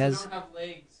away. He has have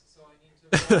legs, so I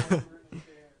need to.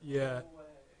 Yeah.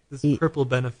 This He- purple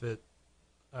benefit.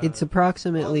 it's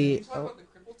approximately the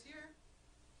cripple tier?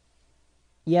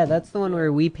 yeah, that's the one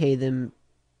where we pay them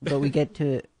but we get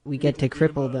to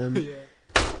cripple them.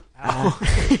 Yeah.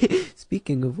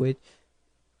 Speaking of which,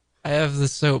 I have the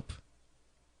soap,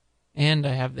 and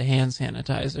I have the hand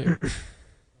sanitizer.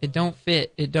 It don't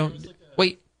fit. It don't.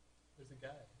 Wait. There's a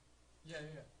guy. Yeah.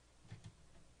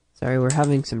 sorry, we're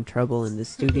having some trouble in the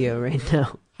studio right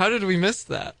now. How did we miss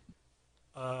that?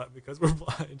 Because we're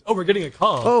blind. Oh, we're getting a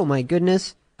call. Oh my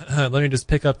goodness. Let me just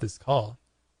pick up this call.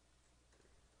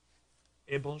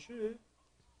 Et bonjour.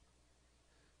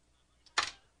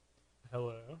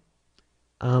 Hello.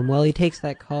 While he takes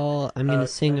that call, I'm gonna Uh,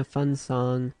 sing a fun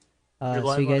song, You're so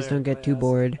live you on guys air. don't Can get I too ask,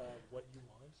 bored. what you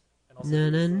want? And also Na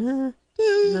your na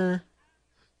phone?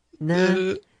 na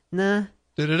na na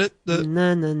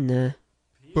na na na.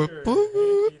 Peter.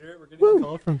 Hey, Peter. We're getting a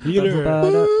call from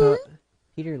Peter.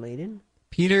 Peter Layden.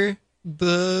 Peter,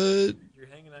 the You're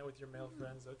hanging out with your male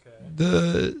friends. Okay.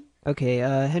 the Okay,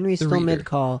 Henry's The still reader.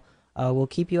 mid-call. We'll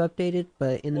keep you updated,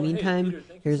 but in the Well, hey, meantime, Peter,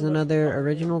 thank you here's so much for another calling in.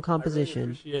 original I really composition.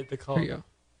 appreciate the call. here you go.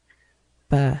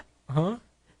 Ba Huh?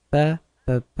 ba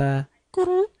ba ba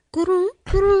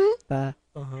ba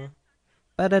Uh-huh.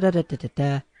 ba da da da da da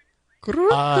da.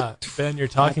 Ah, Ben, you're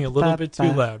talking a little bit too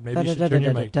loud. Maybe you should turn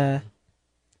your mic down.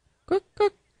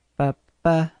 Ba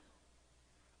ba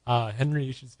Henry,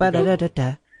 you should speak ba da da up. da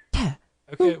da da.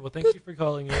 Okay, well, thank you for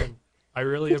calling in. I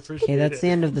really appreciate Okay, that's it. the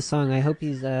end of the song. I hope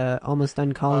he's almost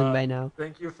done calling Uh, by now.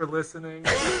 Thank you for listening.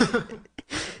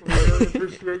 We really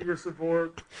appreciate your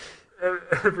support.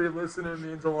 Every listener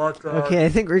means a lot to us. Okay, I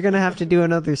think we're gonna have to do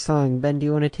another song. Ben, do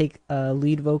you want to take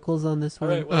lead vocals on this All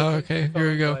one? right, well, Oh, thank you okay, for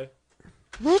here we calling.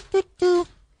 go. Bye.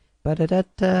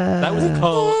 Ba-da-da-da. That was a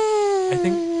call. I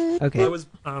think Okay. that was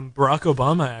Barack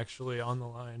Obama actually on the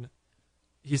line.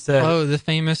 He said, Oh, the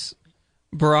famous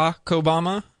Barack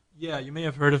Obama? "Yeah, you may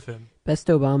have heard of him." Best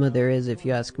Obama there is, if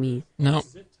you ask me. No.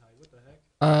 Zip tie, what the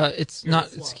heck? It's not.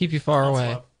 Hot It's swap. keep you far Hot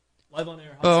away. swap. Live on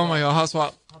air. Hot Oh swap. my god, hot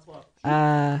swap. Hot swap.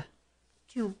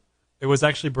 Wait, It was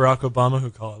actually Barack Obama who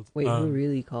called. who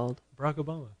really called? Barack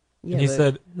Obama. Yeah, and he but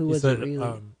said, who he was said, it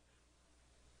really?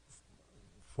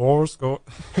 four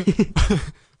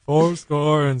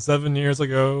score and 7 years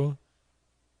ago,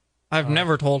 I've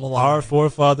never told a lie. our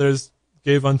forefathers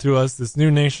gave unto us this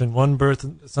new nation, one birth,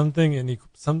 but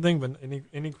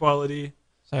inequality.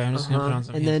 Sorry, I'm just gonna put on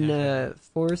some. And hand then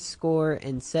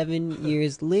sanitizer. 7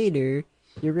 years later,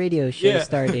 your radio show Yeah.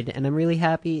 started, and I'm really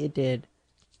happy it did.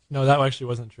 No, that actually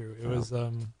wasn't true. It was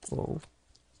Whoa.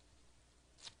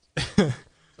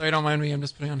 Sorry, don't mind me. I'm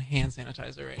just putting on hand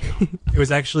sanitizer right now. it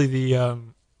was actually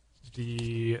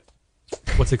the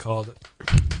what's it called?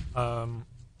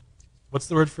 What's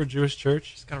the word for Jewish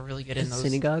church? Just gotta really get in those.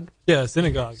 Synagogue? Yeah,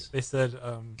 synagogue. They said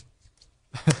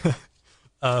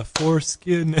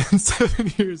foreskin and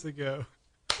 7 years ago.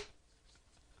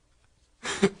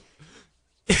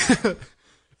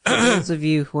 For those of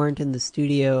you who aren't in the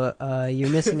studio, you're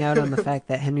missing out on the fact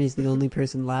that Henry's the only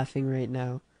person laughing right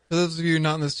now. For those of you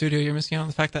not in the studio, you're missing out on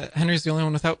the fact that Henry's the only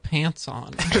one without pants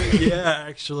on. Yeah,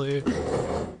 actually.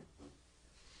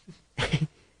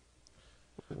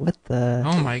 What the?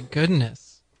 Oh my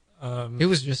goodness. It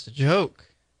was just a joke.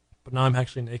 But now I'm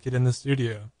actually naked in the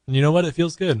studio. And you know what? It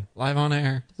feels good. Live on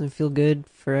air. Doesn't feel good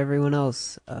for everyone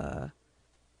else.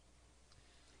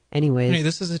 Anyways, Henry,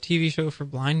 this is a TV show for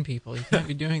blind people. You can't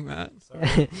be doing that.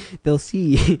 Sorry. they'll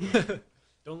see.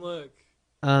 Don't look.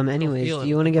 Anyways, feel do it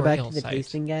you want to with get back braille to the sight.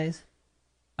 tasting, guys?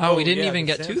 Oh, Oh, we didn't yeah, even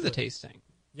the get to the sampling. tasting.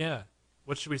 Yeah.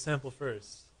 What should we sample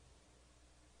first?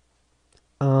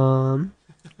 Well,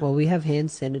 we have hand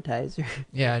sanitizer.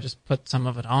 Yeah, I just put some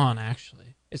of it on,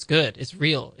 actually. It's good. It's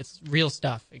real. It's real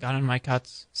stuff. It got on my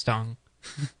cuts, stung.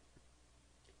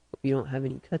 You don't have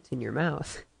any cuts in your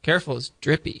mouth. Careful, it's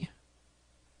drippy.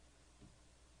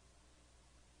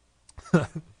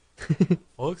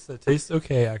 Folks, that tastes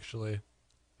okay, actually.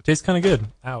 It tastes kind of good.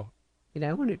 Ow. Dude,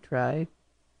 I want to try.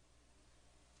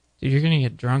 Dude, you're gonna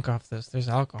get drunk off this. There's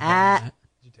alcohol in it.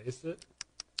 Did you taste it?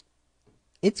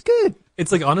 It's good.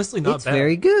 It's like honestly not It's bad.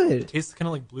 very It good. tastes kind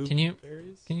of like Can you-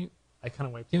 blueberries. Can you I kind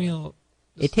of wiped give it me a out. little...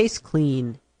 It tastes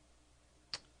clean.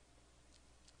 Did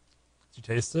you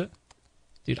taste it?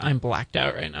 Dude, I'm blacked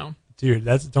out right now. Dude,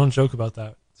 don't joke about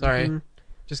that. Sorry. Mhm.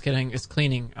 Just kidding. It's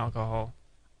cleaning alcohol.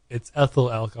 It's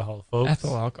ethyl alcohol, folks.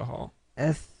 Ethyl alcohol.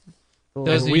 And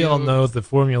Those of we all you- know the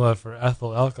formula for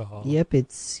ethyl alcohol. Yep,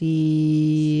 it's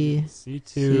C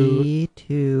C2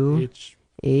 C2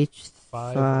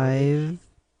 H5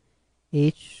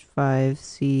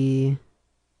 H5C.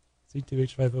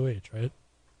 C2H5OH, right?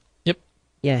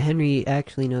 Yeah, Henry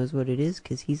actually knows what it is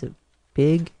because he's a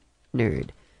big nerd.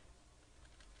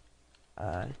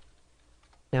 Now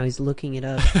he's looking it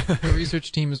up. The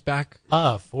research team is back.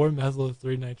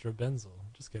 4-methyl-3-nitrobenzyl.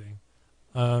 Just kidding.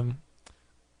 Oh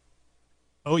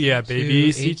yeah,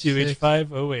 baby.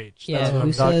 C2H5OH. Yeah, That's what who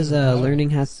I'm talking says about. learning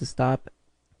has to stop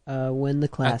when the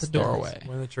class At the doorway. does?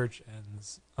 When the church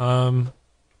ends. You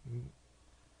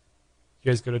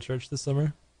guys go to church this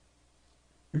summer?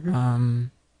 Mhm.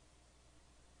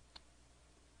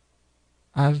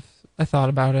 I thought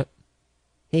about it.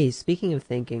 Hey, speaking of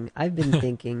thinking, I've been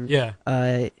thinking. Yeah.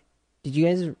 Did you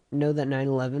guys know that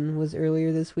 9/11 was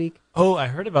earlier this week? Oh, I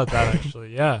heard about that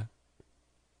actually. Yeah.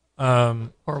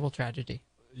 Horrible tragedy.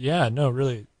 Yeah. No,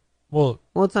 really. Well,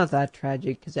 Well, it's not that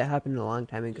tragic because it happened a long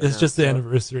time ago. it's now, just the so-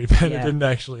 anniversary, man. It Yeah. didn't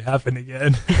actually happen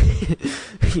again.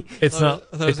 It's not.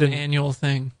 I thought it was it an didn't- annual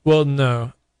thing. Well,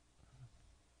 no.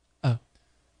 Oh.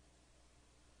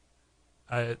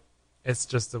 It's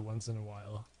just a once in a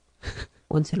while.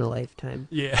 Once in a lifetime.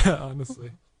 Yeah,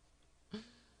 honestly.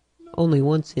 Only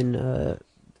once in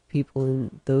people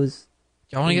in those.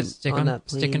 Do y'all want to get On that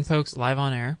stick and planes. pokes live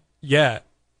on air? Yeah,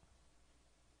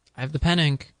 I have the pen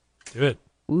ink. do it.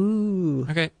 Ooh.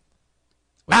 Okay.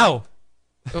 Ow!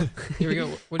 Oh, here we go.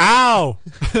 What do you- Ow!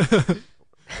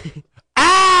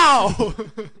 Ow!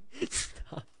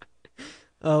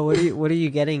 What are you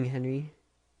getting, Henry?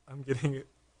 I'm getting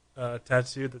a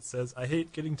tattoo that says, "I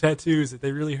hate getting tattoos.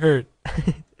 They really hurt."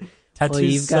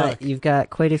 Tattoos Well, suck. you've got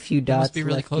quite a few must dots be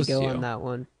really left to close go to you. on that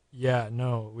one. Yeah,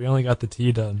 no, we only got the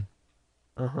T done.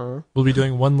 We'll be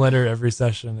doing one letter every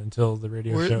session until the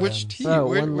radio show which ends. T? Bro,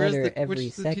 Where- one where's letter the- every which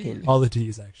is the T? second. All the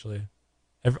T's actually.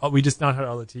 We just not had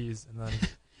all the T's, and then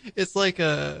It's like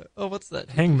a what's that?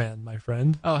 Hangman, my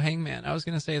friend. Oh, Hangman. I was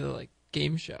gonna say the like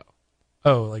game show.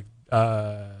 Oh, like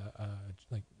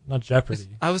not Jeopardy.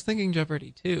 I was thinking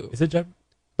Jeopardy too. Is it Jeopardy?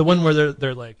 The one where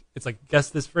they're like, it's like guess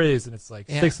this phrase, and it's like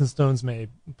Yeah. sticks and stones may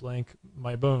blank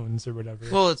my bones or whatever.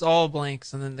 Well, it's all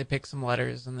blanks, and then they pick some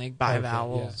letters and they buy Okay,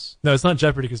 vowels. yeah. No, it's not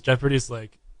Jeopardy because Jeopardy's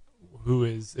like,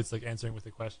 it's like answering with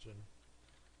a question.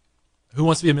 Who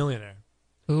wants to be a millionaire?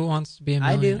 Who wants to be a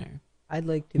I do. millionaire? I'd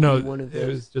like to No, be one of it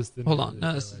was those. just the Hold name on. of No,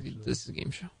 the this show, is actually. this is a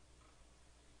game show.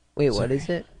 Wait, what Sorry. is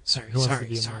it? Sorry, Who wants to sorry,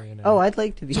 be a sorry. millionaire? Oh, I'd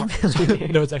like to be a millionaire.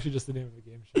 No, it's actually just the name of the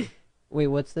game show. Wait,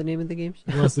 what's the name of the game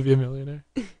show? Who wants to be a millionaire?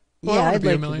 Well, I yeah, wanna I'd be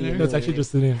a like millionaire. to be No, a it's actually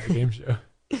just the name of the game show.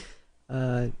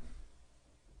 millionaire.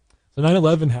 So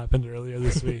 9/11 happened earlier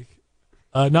this week.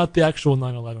 Not the actual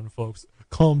 9/11, folks.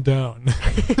 Calm down.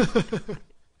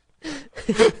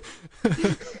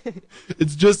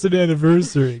 It's just an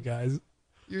anniversary, guys.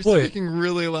 You're Boy. speaking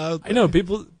really loud. I know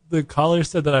people. The caller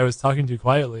said that I was talking too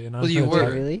quietly, and I Well, was you kinda were.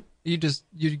 talking- Really?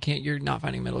 You can't. You're not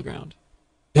finding middle ground.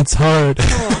 It's hard.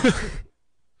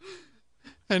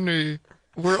 Henry,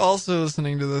 we're also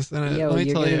listening to this, and Yeah, let well, me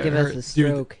you're tell gonna you, it give us a hurts.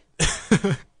 stroke.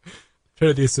 Try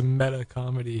to do some meta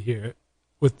comedy here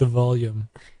with the volume.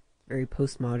 Very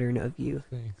postmodern of you.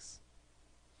 Thanks.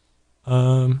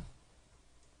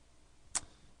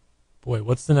 Boy,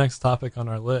 what's the next topic on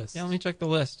our list? Yeah, let me check the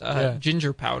list. Yeah.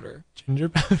 Ginger powder. Ginger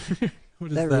powder?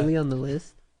 What Is is that really on the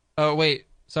list? Oh, wait.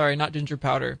 Sorry, not ginger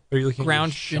powder. Are you looking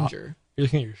Ground at your ginger. You're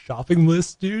looking at your shopping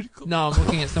list, dude? No, I'm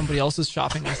looking at somebody else's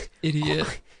shopping list.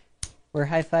 Idiot. We're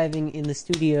high-fiving in the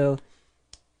studio.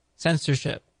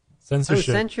 Censorship. Censorship.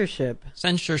 Oh, censorship.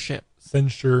 Censorship.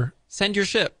 Censure. Send your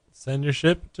ship. Send your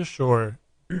ship to shore.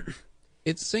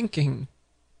 It's sinking.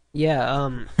 Yeah,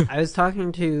 I was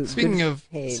talking to... Speaking of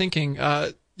Hey. sinking,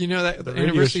 you know that The the radio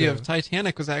anniversary show. of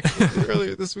Titanic was actually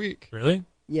earlier this week. Really?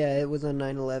 Yeah, it was on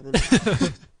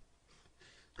 9/11.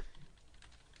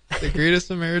 The greatest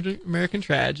American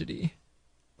tragedy.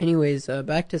 Anyways,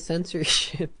 back to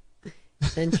censorship.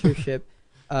 Censorship.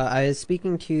 I was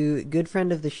speaking to a good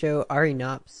friend of the show, Ari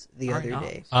Knops, the Ari other Knops.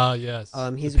 day. Ah, yes.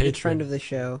 He's The a good friend patron. of the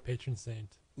show. Patron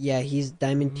saint. Yeah, he's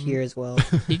Diamond Mm. Tier as well.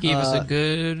 He gave us a Uh,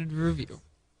 good review.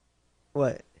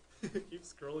 What? Keep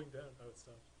scrolling down. Oh, it's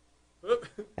not.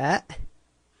 Ah?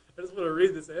 I just want to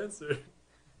read this answer.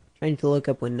 Trying to look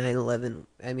up when 9/11...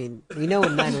 I mean, we know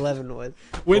when 9/11 was.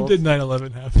 When Well, did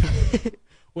 9/11 happen?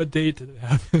 What date did it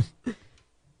happen? Has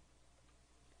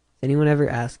anyone ever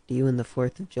asked you when the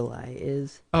 4th of July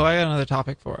is? Oh, I got another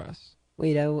topic for us.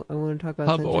 Wait, I want to talk about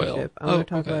Hub oil. censorship. I want Oh, to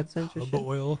talk okay. about censorship. Hub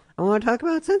oil. I want to talk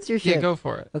about censorship. Yeah, go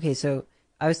for it. Okay, so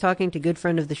I was talking to a good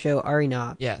friend of the show, Ari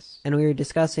Knopp, Yes. and we were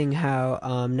discussing how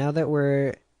now that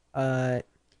we're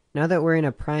in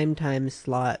a prime time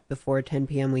slot before 10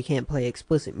 p.m., we can't play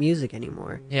explicit music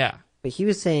anymore. Yeah. But he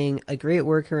was saying a great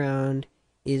workaround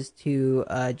is to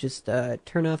just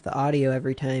turn off the audio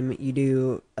every time you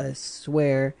do a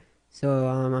swear. So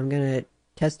I'm gonna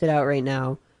test it out right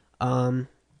now,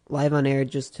 live on air,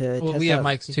 just to. Well, test we have out.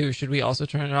 mics too. Should we also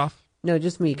turn it off? No,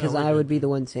 just me, because No, we're I would good. be the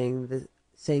one saying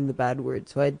the bad word,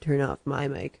 so I'd turn off my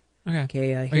mic. Okay.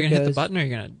 Okay, Are here you gonna hit the goes. button or are you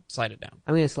gonna slide it down?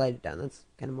 I'm gonna slide it down. That's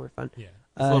kind of more fun. Yeah. It's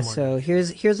a little more So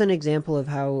here's an example of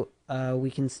how we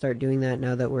can start doing that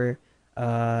now that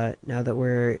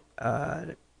we're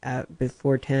at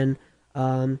before 10.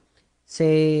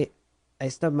 Say I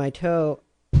stub my toe.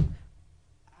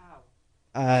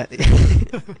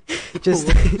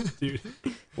 Just Dude.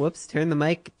 whoops, turn the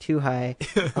mic too high.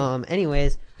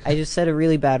 Anyways, I just said a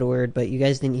really bad word, but you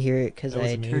guys didn't hear it because That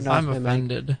was I amazing. turned off I'm my mic.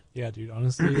 offended. Yeah, dude.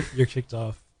 Honestly, you're kicked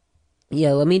off.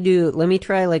 Yeah, let me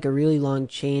try like a really long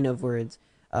chain of words.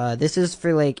 This is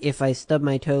for like if I stub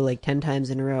my toe like 10 times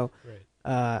in a row. Right.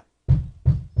 Ow,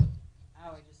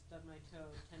 I just stubbed my toe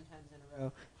 10 times in a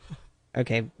row.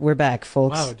 Okay, we're back,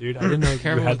 folks. Wow, dude. I didn't know you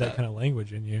Careful had with that that. kind of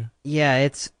language in you. Yeah,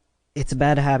 it's a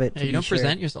bad habit. Hey, to you be don't sure.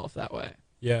 present yourself that way.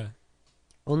 Yeah.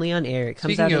 Only on air. It comes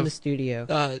Speaking out in of- the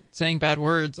studio. Saying bad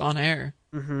words on air.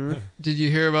 Mm-hmm. Did you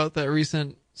hear about that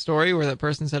recent story where that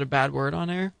person said a bad word on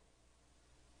air?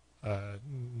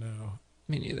 No.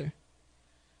 Me neither.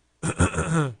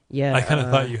 Yeah. I kind of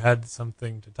thought you had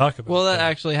something to talk about. Well, that there.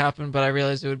 actually happened, but I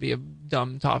realized it would be a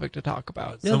dumb topic to talk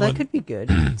about. No, someone- that could be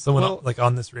good. Someone Well- like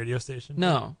on this radio station?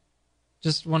 No,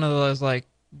 just one of those like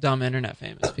dumb internet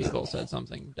famous people said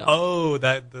something dumb. Oh,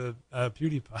 that the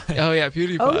PewDiePie. Oh, yeah,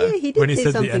 PewDiePie. Oh yeah, he did When he say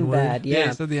said the something N-word? bad. yeah, Yeah.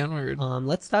 he said the N word.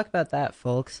 Let's talk about that,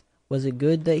 folks. Was it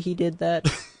good that he did that?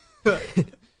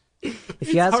 If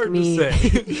It's you ask hard to me, say.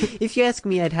 if you ask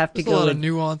me, I'd have to There's a go. lot with- of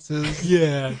nuances.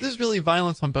 Yeah. There's really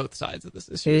violence on both sides of this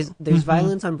issue. There's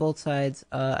violence on both sides.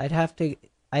 I'd have to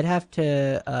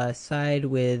side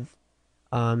with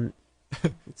Who do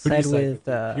you side with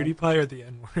PewDiePie or the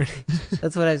N-word?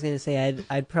 that's what I was gonna say.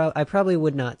 I probably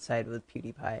would not side with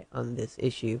PewDiePie on this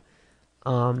issue.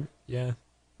 Yeah.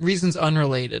 Reasons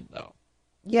unrelated, though.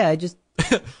 Yeah, I just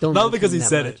don't Not like because him he that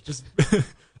said much. it. Just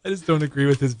I just don't agree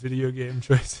with his video game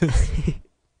choices.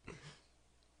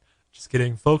 Just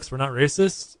kidding, folks. We're not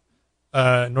racist.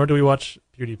 Nor do we watch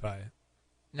PewDiePie.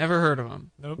 Never heard of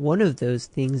him. Nope. One of those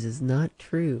things is not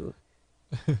true.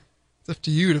 It's up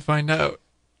to you to find out.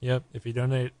 Yep. If you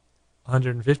donate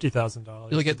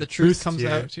 $150,000, You'll get the truth comes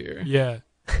out here. Yeah.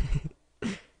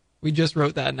 We just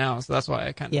wrote that now, so that's why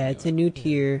I kind of Yeah, it's a new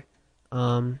tier.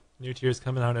 New tiers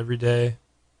coming out every day.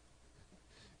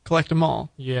 collect them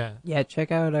all. Yeah. Yeah,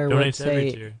 check out our Donate to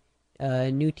every website, tier.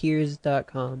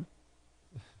 newtiers.com.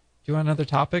 Do you want another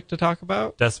topic to talk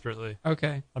about? Desperately.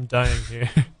 Okay. I'm dying here.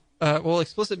 Well,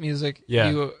 explicit music.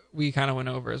 Yeah. We kind of went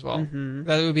over as well. Mhm.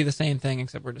 That would be the same thing,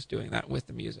 except we're just doing that with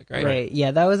the music, right? Right. Yeah,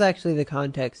 that was actually the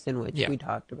context in which Yeah. we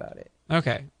talked about it.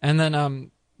 Okay. And then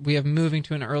we have moving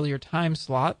to an earlier time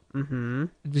slot. Mm-hmm.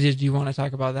 Did you want to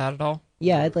talk about that at all?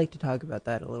 Yeah, I'd like to talk about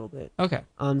that a little bit. Okay.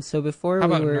 So before How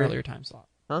we about were an earlier time slot?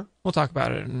 Huh? We'll talk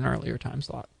about it in an earlier time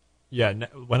slot. Yeah.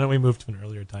 Why don't we move to an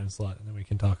earlier time slot and then we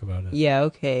can talk about it? Yeah,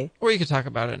 okay. Or you could talk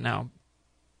about it now.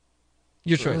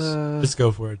 Your choice. Just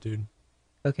go for it, dude.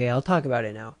 Okay, I'll talk about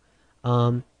it now.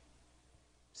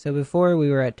 So before we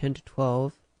were at 10 to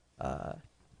 12.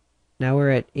 Now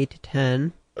we're at 8 to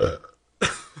 10.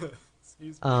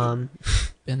 Excuse me.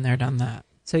 Been there, done that.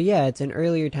 So yeah, it's an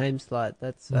earlier time slot.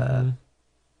 That's Mhm.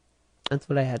 that's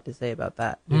what I had to say about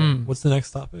that. Yeah. Mm. What's the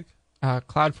next topic?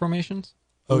 Cloud formations,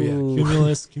 Oh yeah, Ooh.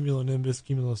 cumulus, cumulonimbus,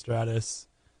 cumulostratus,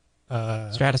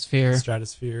 stratosphere,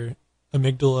 stratosphere,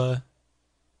 amygdala,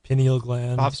 pineal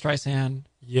gland. Bob Streisand,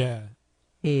 Yeah.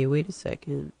 Hey, wait a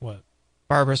second. What?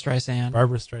 Barbara Streisand.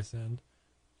 Barbara Streisand.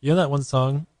 You know that one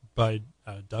song by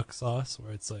Duck Sauce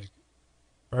where it's like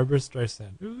Barbara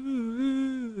Streisand.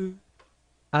 Ooh.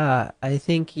 I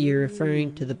think you're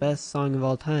referring to the best song of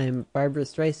all time, Barbara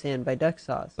Streisand by Duck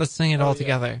Sauce. Let's sing it Oh, all yeah.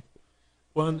 together.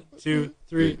 1, 2,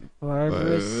 3.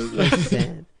 Barbara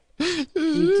Streisand.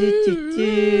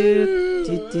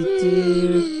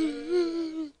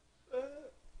 Do-do-do-do.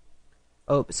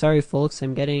 Oh, sorry, folks.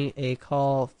 I'm getting a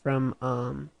call from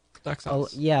Duck a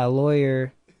sauce.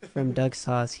 lawyer from Duck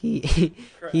Sauce.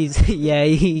 He's yeah,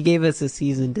 he gave us a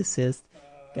cease and desist,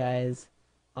 guys.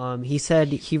 He said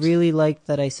he really liked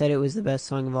that I said it was the best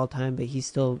song of all time, but he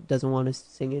still doesn't want us to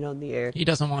sing it on the air. He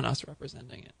doesn't want us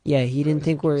representing it. Yeah, he didn't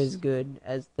think we're as good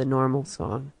as the normal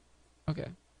song. Okay.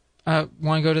 Want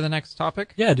to go to the next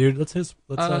topic? Yeah, dude. Let's talk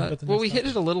about the Well, next we hit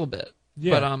topic. it a little bit,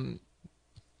 Yeah.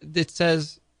 but it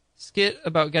says skit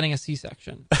about getting a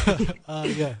C-section.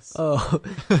 Yes. Oh,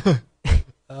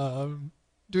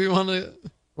 Do we want to?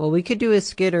 well, we could do a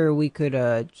skit, or we could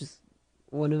just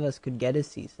one of us could get a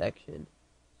C-section.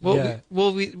 Well, Yeah.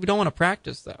 we don't want to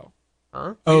practice though.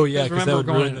 Huh? Oh yeah, because remember that would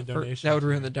we're ruin going the for- donation. That would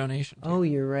ruin the donation. Oh,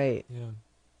 you're right. Yeah.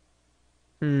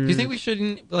 Hmm. Do you think we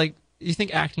shouldn't like? Do you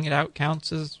think acting it out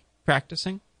counts as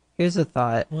practicing? Here's a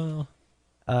thought. Well,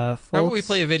 How about we Folks,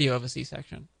 play a video of a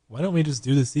C-section? why don't we just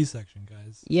do the C-section,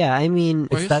 guys? Yeah, I mean,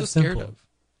 What are It's you that so scared simple. of?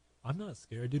 I'm not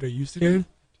scared, dude. Are you scared? Dude,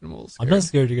 I'm a little I'm scared. not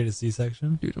scared to get a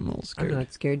C-section. Dude, I'm a little I'm scared.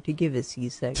 not scared to give a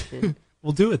C-section.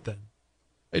 We'll do it then.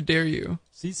 I dare you.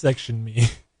 C-section me.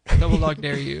 Double dog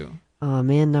dare you. Oh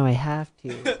man, now I have to.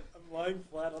 I'm lying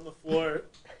flat on the floor.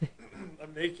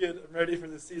 I'm naked. I'm ready for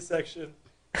the C-section.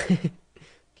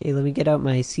 Okay, let me get out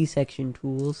my C-section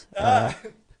tools.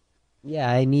 Yeah,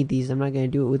 I need these. I'm not gonna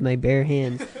do it with my bare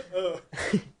hands.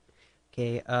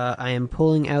 Okay, I am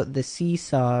pulling out the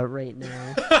seesaw right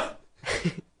now.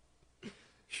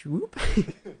 Swoop.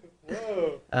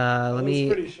 Whoa. Let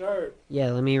me. sharp.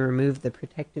 Yeah, let me remove the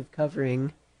protective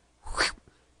covering.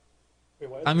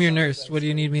 I'm your nurse. What do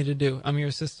you need me to do? I'm your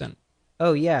assistant.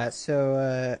 Oh yeah,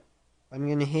 so I'm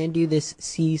gonna hand you this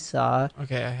seesaw,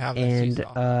 Okay, I have that and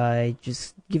seesaw.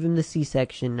 just give him the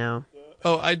C-section now.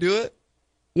 Oh, I do it?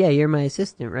 Yeah, you're my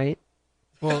assistant, right?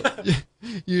 Well,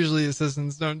 usually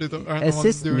assistants don't do the. Aren't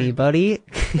Assist the ones me, doing. buddy.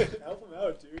 Help him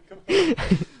out, dude. Come on.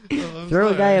 Oh, I'm Throw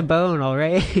a guy sorry. a bone, all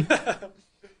right?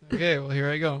 Okay, well here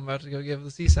I go. I'm about to go give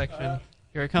the C-section.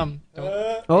 Here I come.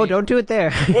 Don't. Oh, don't do it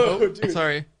there. Whoa, dude.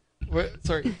 Sorry.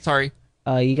 Sorry.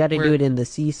 You got to do Where- it in the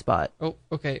C spot. Oh,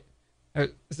 okay.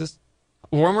 Is this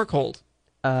warm or cold?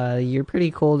 You're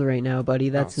pretty cold right now, buddy.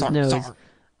 That's Oh, his sorry, nose.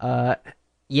 sorry.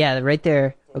 Yeah, right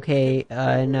there. Okay.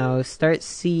 Now start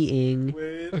seeing.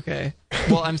 Wait. Okay.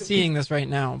 Well, I'm seeing this right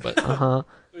now, but Uh huh.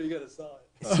 You gotta saw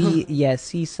it. See, yeah,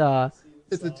 seesaw.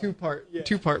 it's a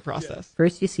two-part process.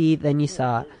 First you see, then you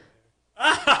saw.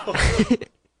 Ow!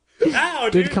 Ow,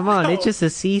 Dude, come on, ow. it's just a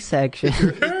C-section.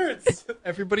 It hurts.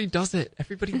 Everybody does it.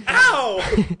 Everybody. Does Ow!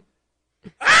 it.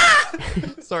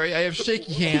 Sorry, I have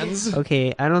shaky hands.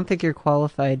 Okay, I don't think you're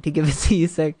qualified to give a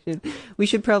C-section. We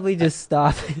should probably just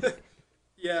stop.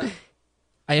 Yeah.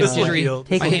 I have This will jittery. heal.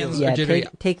 Take My it, hands yeah, are jittery.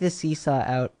 take the seesaw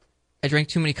out. I drank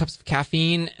too many cups of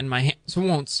caffeine, and my hands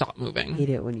won't stop moving. Hate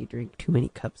it when you drink too many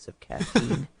cups of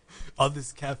caffeine. All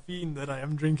this caffeine that I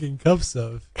am drinking cups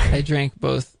of. I drank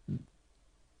both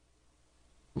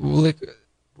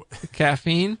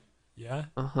caffeine Yeah.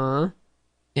 Uh-huh.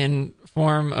 in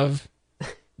form of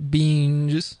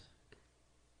beans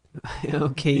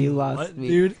Okay, you lost what, me.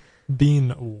 dude? Bean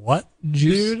what,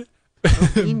 juice.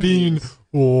 dude? Bean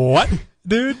what,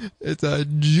 dude? It's a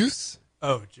juice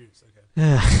Oh, juice.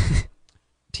 Okay.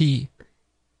 tea,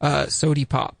 sody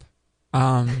pop,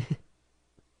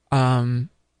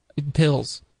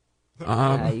 pills,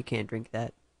 Yeah, you can't drink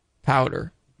that.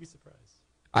 powder. Be surprised.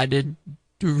 I did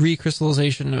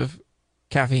recrystallization of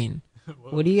caffeine.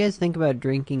 Whoa. What do you guys think about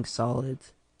drinking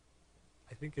solids?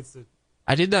 I think it's an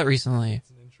I did that recently.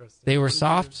 interesting. They were What did you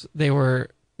soft.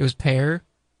 It was pear. do?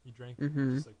 You drank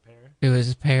Mhm. just like pear. It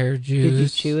was pear juice. Did you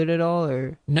chew it at all,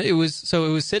 or No, it was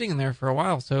sitting there for a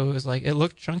while, so it was like it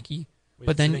looked chunky. Wait,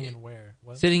 But then- sitting in where?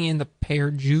 What? Sitting in the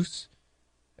pear juice.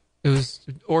 It was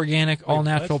organic, all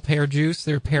natural what? pear juice.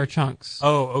 They're pear chunks.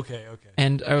 Oh, okay.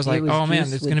 And I was It like, was oh man,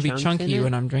 juice it's with going to be chunks chunky in it?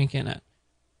 when I'm drinking it.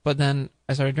 But then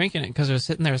I started drinking it because it was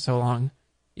sitting there so long.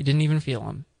 You didn't even feel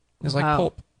them. It was like Wow.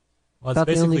 pulp. Well, it's Thought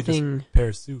the basically only just thing-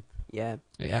 pear soup. Yeah.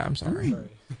 Yeah, I'm sorry. Sorry.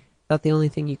 Thought the only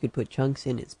thing you could put chunks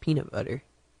in is peanut butter.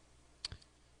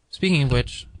 Speaking of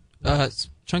which,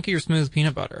 chunky or smooth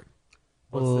peanut butter?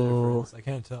 What's the Oh. difference? I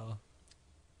can't tell.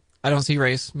 I don't see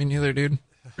race. Me neither, dude.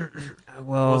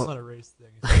 Well, it's not a race thing.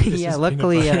 It's yeah, just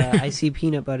luckily peanut butter. I see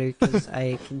peanut butter because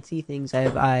I can see things. I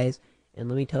have eyes, and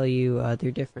let me tell you,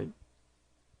 they're different.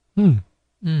 Hmm.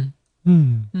 Mm.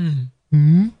 Hmm. Mm.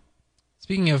 Hmm.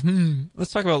 Speaking of,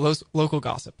 let's talk about local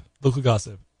gossip. Local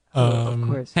gossip. Of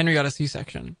course. Henry got a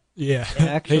C-section. Yeah.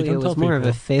 Actually, Hey, don't it was tell more of a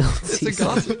people. failed It's a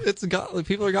season. gossip.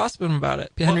 People are gossiping about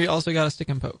it. Henry also got a stick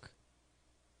and poke.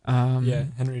 Yeah,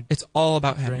 Henry It's all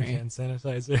about drank Henry. hand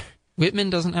sanitizer. Whitman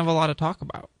doesn't have a lot to talk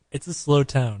about. It's a slow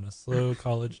town, a slow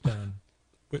college town.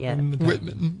 Yeah. the town.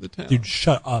 Whitman, the town. Dude,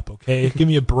 shut up, okay? Give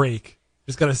me a break.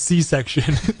 Just got a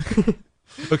C-section.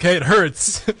 Okay, it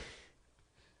hurts.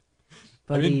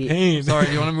 I'm in Buddy, pain. Sorry,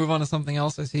 do you want to move on to something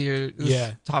else? I see this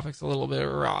Yeah. topic's a little bit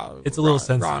raw. It's a little raw,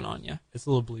 sensitive. raw on you. It's a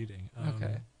little bleeding.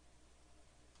 Okay.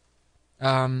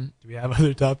 Do we have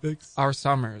other topics? Our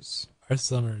summers. Our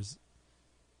summers.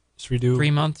 Should we do 3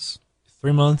 months.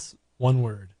 3 months, one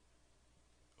word?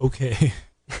 Okay.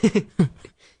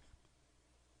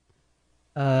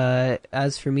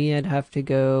 as for me, I'd have to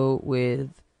go with.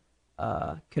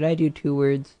 Could I do 2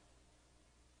 words?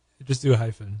 Just do a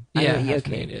hyphen. Yeah, yeah,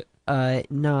 hyphenate okay.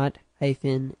 it. Not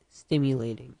hyphen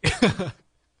stimulating.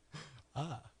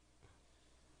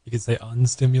 You could say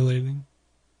unstimulating.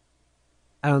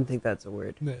 I don't think that's a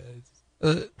word. No, it's-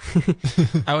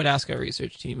 I would ask our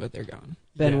research team, but they're gone.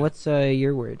 Ben, yeah. what's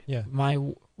your word? Yeah. My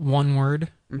one word.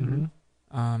 Mm-hmm.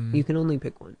 Mhm. You can only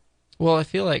pick one. Well, I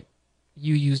feel like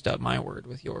you used up my word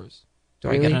with yours. Do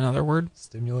I get Really? another word?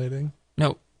 Stimulating.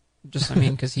 No. Just, I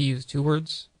mean, because he used 2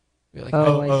 words. Be like,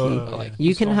 Oh, I see. oh, like,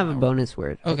 You can stole have my a word. bonus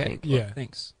word. I Okay. think. Well, Yeah.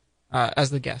 thanks. As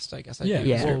the guest, I guess I Yeah. do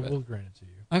Yeah. deserve it. We'll grant it to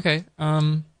you. Okay.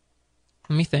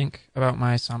 Let me think about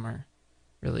my summer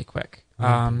really quick.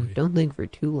 Oh, boy. Don't think for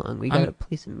too long. We I'm- gotta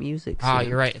play some music. Soon.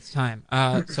 You're right. It's time.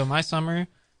 So my summer,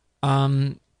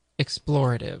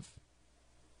 explorative.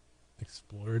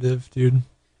 Explorative, dude.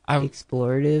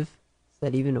 Explorative. Is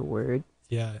that even a word?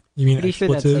 Yeah. You mean Pretty sure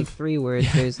that's like expletive? 3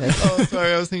 words. There's like Oh,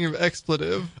 sorry. I was thinking of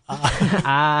expletive.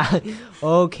 ah. That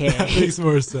Okay. makes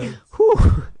more sense.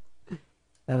 Whew.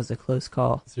 That was a close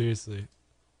call. Seriously.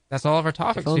 That's all of our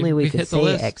topics. If only we We've could hit the say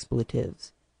list.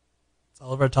 expletives. It's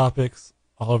all of our topics,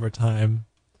 all of our time,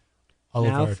 all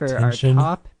Now of our for attention. our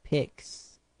top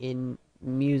picks in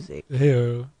music.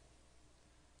 Hey-o.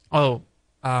 Oh,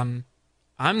 I'm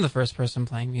the first person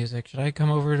playing music. Should I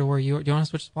come over to where you are? Do you want to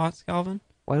switch spots, Calvin?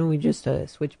 Why don't we just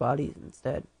switch bodies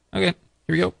instead? Okay,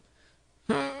 here we go.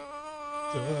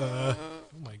 Oh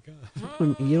my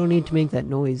god. You don't need to make that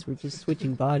noise. We're just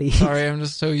switching bodies. Sorry, I'm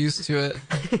just so used to it.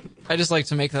 I just like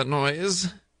to make that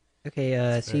noise.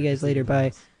 Okay, see you guys later.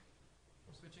 Bye.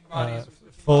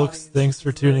 Folks, thanks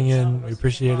for tuning in. We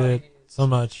appreciate it so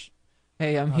much.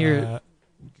 Hey, I'm here.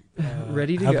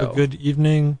 Ready to have go. a good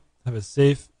evening. Have a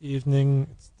safe evening.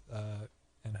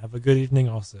 And have a good evening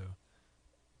also.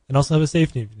 And also have a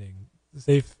safe evening.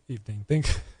 Safe evening. Think.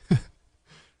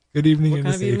 Good evening What and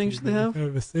kind a of safe evening should they have?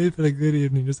 Have a safe and a good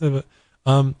evening. Just have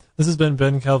a. This has been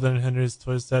Ben, Calvin, and Henry's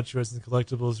Toys, Statuettes, and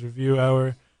Collectibles Review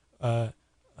Hour.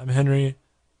 I'm Henry.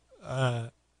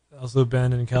 Also,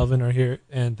 Ben and Calvin are here,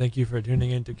 and thank you for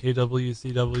tuning in to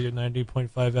KWCW 90.5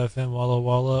 FM Walla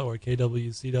Walla or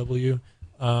KWCW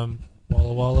Walla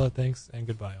Walla. Thanks, and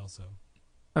goodbye also.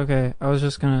 Okay, I was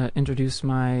just going to introduce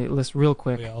my list real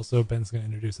quick. Yeah, also, Ben's going to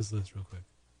introduce his list real quick.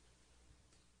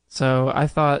 So I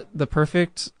thought the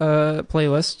perfect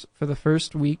playlist for the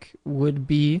first week would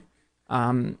be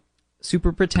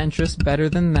super pretentious, better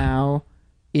than thou,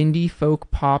 indie folk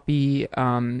poppy,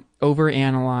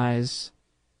 overanalyze,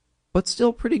 but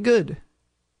still pretty good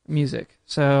music.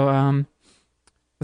 So